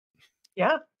that.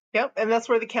 Yeah. Yep. And that's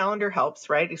where the calendar helps,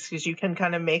 right? Because you can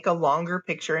kind of make a longer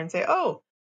picture and say, oh,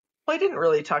 well, I didn't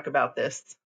really talk about this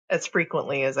as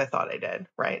frequently as I thought I did,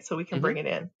 right? So we can Hmm. bring it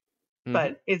in. Hmm.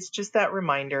 But it's just that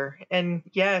reminder. And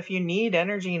yeah, if you need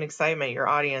energy and excitement, your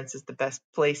audience is the best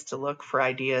place to look for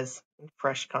ideas and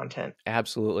fresh content.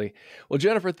 Absolutely. Well,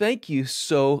 Jennifer, thank you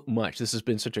so much. This has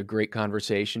been such a great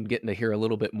conversation, getting to hear a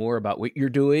little bit more about what you're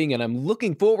doing. And I'm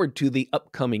looking forward to the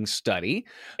upcoming study.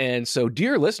 And so,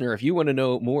 dear listener, if you want to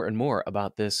know more and more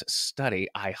about this study,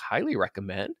 I highly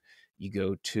recommend you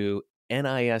go to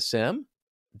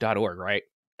nism.org, right?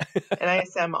 Oh,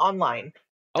 NISMonline.org.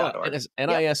 Yep.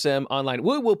 NISM online.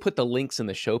 We'll put the links in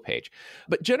the show page.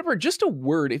 But Jennifer, just a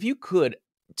word, if you could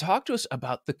talk to us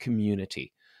about the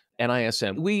community,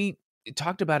 NISM. We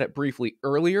talked about it briefly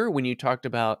earlier when you talked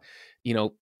about, you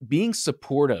know, being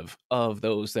supportive of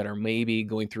those that are maybe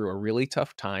going through a really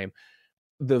tough time,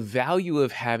 the value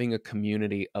of having a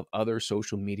community of other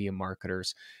social media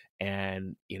marketers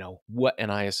and, you know, what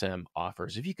NISM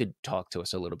offers. If you could talk to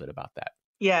us a little bit about that.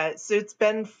 Yeah, so it's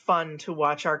been fun to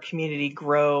watch our community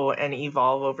grow and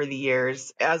evolve over the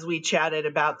years. As we chatted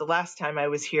about the last time I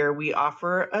was here, we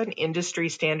offer an industry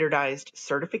standardized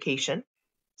certification,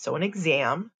 so an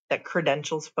exam that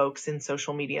credentials folks in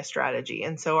social media strategy.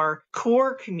 And so our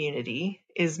core community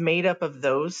is made up of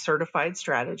those certified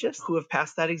strategists who have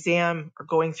passed that exam or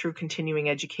going through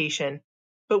continuing education.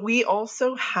 But we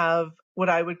also have what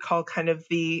I would call kind of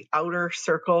the outer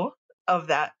circle of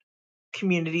that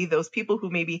community, those people who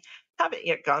maybe haven't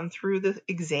yet gone through the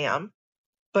exam,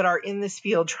 but are in this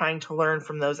field trying to learn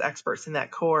from those experts in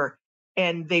that core.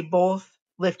 And they both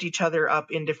lift each other up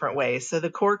in different ways. So the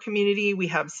core community, we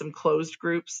have some closed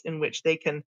groups in which they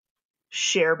can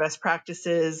share best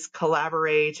practices,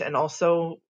 collaborate, and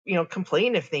also,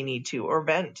 complain if they need to or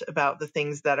vent about the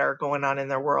things that are going on in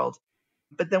their world.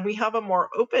 But then we have a more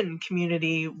open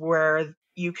community where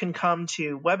you can come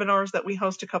to webinars that we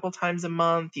host a couple times a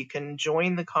month. You can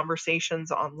join the conversations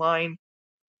online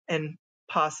and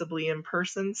possibly in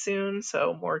person soon.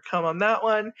 So more to come on that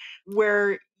one,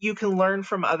 where you can learn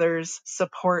from others,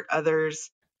 support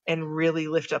others, and really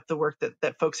lift up the work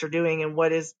that folks are doing. And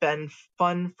what has been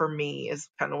fun for me is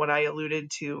kind of what I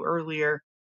alluded to earlier,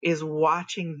 is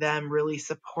watching them really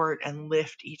support and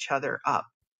lift each other up,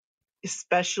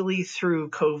 especially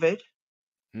through COVID,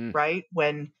 Hmm. right?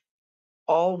 When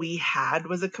all we had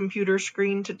was a computer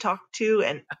screen to talk to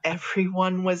and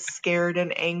everyone was scared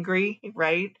and angry,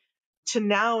 right? To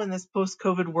now in this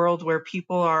post-COVID world where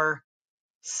people are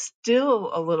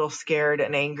still a little scared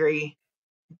and angry,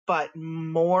 but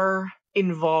more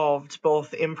involved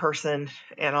both in person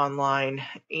and online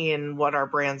in what our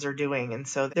brands are doing. And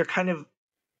so they're kind of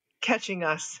catching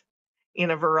us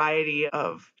in a variety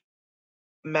of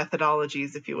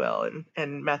methodologies, if you will,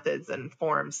 and methods and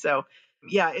forms. So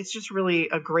yeah, it's just really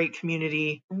a great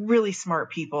community, really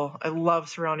smart people. I love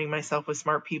surrounding myself with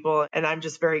smart people. And I'm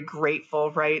just very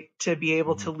grateful, right, to be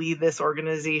able to lead this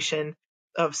organization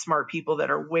of smart people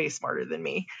that are way smarter than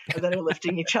me, that are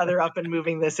lifting each other up and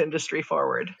moving this industry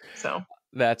forward. So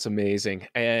That's amazing.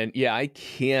 And yeah, I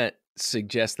can't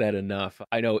suggest that enough.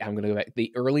 I know I'm going to go back.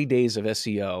 The early days of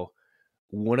SEO,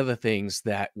 one of the things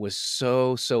that was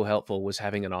so helpful was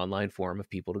having an online forum of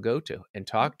people to go to and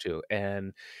talk to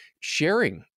and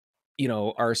sharing, you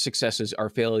know, our successes, our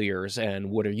failures, and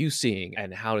what are you seeing?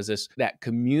 And how does that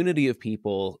community of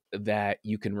people that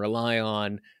you can rely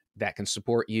on, that can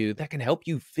support you, that can help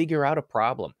you figure out a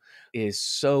problem is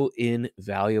so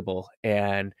invaluable.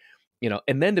 And, you know,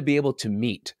 and then to be able to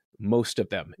meet most of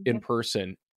them in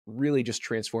person really just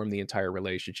transform the entire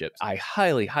relationship. I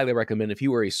highly recommend if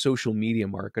you are a social media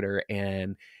marketer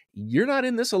and you're not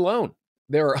in this alone.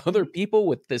 There are other people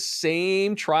with the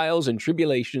same trials and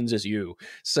tribulations as you.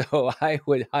 So I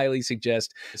would highly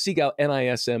suggest seek out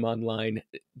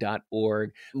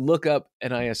nismonline.org, look up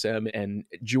NISM and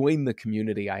join the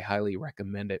community. I highly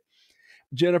recommend it.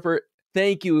 Jennifer,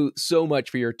 thank you so much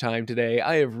for your time today.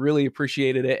 I have really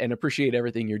appreciated it and appreciate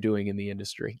everything you're doing in the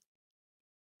industry.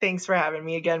 Thanks for having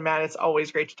me again, Matt. It's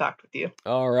always great to talk with you.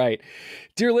 All right.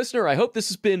 Dear listener, I hope this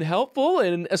has been helpful,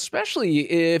 and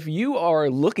especially if you are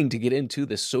looking to get into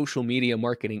the social media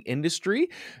marketing industry.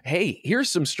 Hey, here's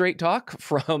some straight talk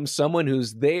from someone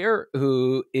who's there,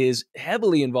 who is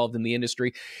heavily involved in the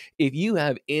industry. If you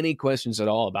have any questions at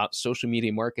all about social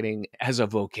media marketing as a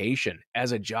vocation,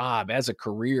 as a job, as a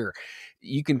career,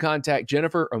 you can contact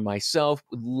Jennifer or myself.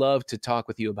 Would love to talk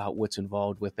with you about what's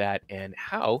involved with that and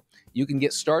how you can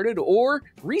get started or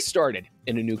restarted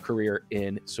in a new career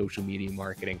in social media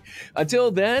marketing.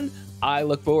 Until then, I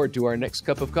look forward to our next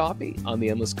cup of coffee on the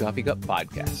Endless Coffee Cup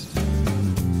podcast.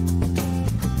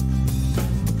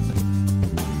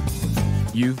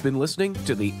 You've been listening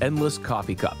to the Endless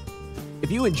Coffee Cup.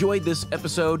 If you enjoyed this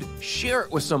episode, share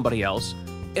it with somebody else.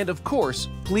 And of course,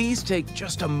 please take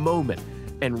just a moment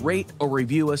and rate or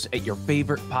review us at your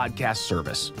favorite podcast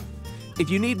service. If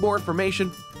you need more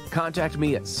information, contact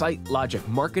me at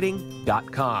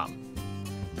sitelogicmarketing.com.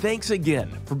 Thanks again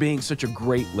for being such a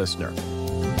great listener.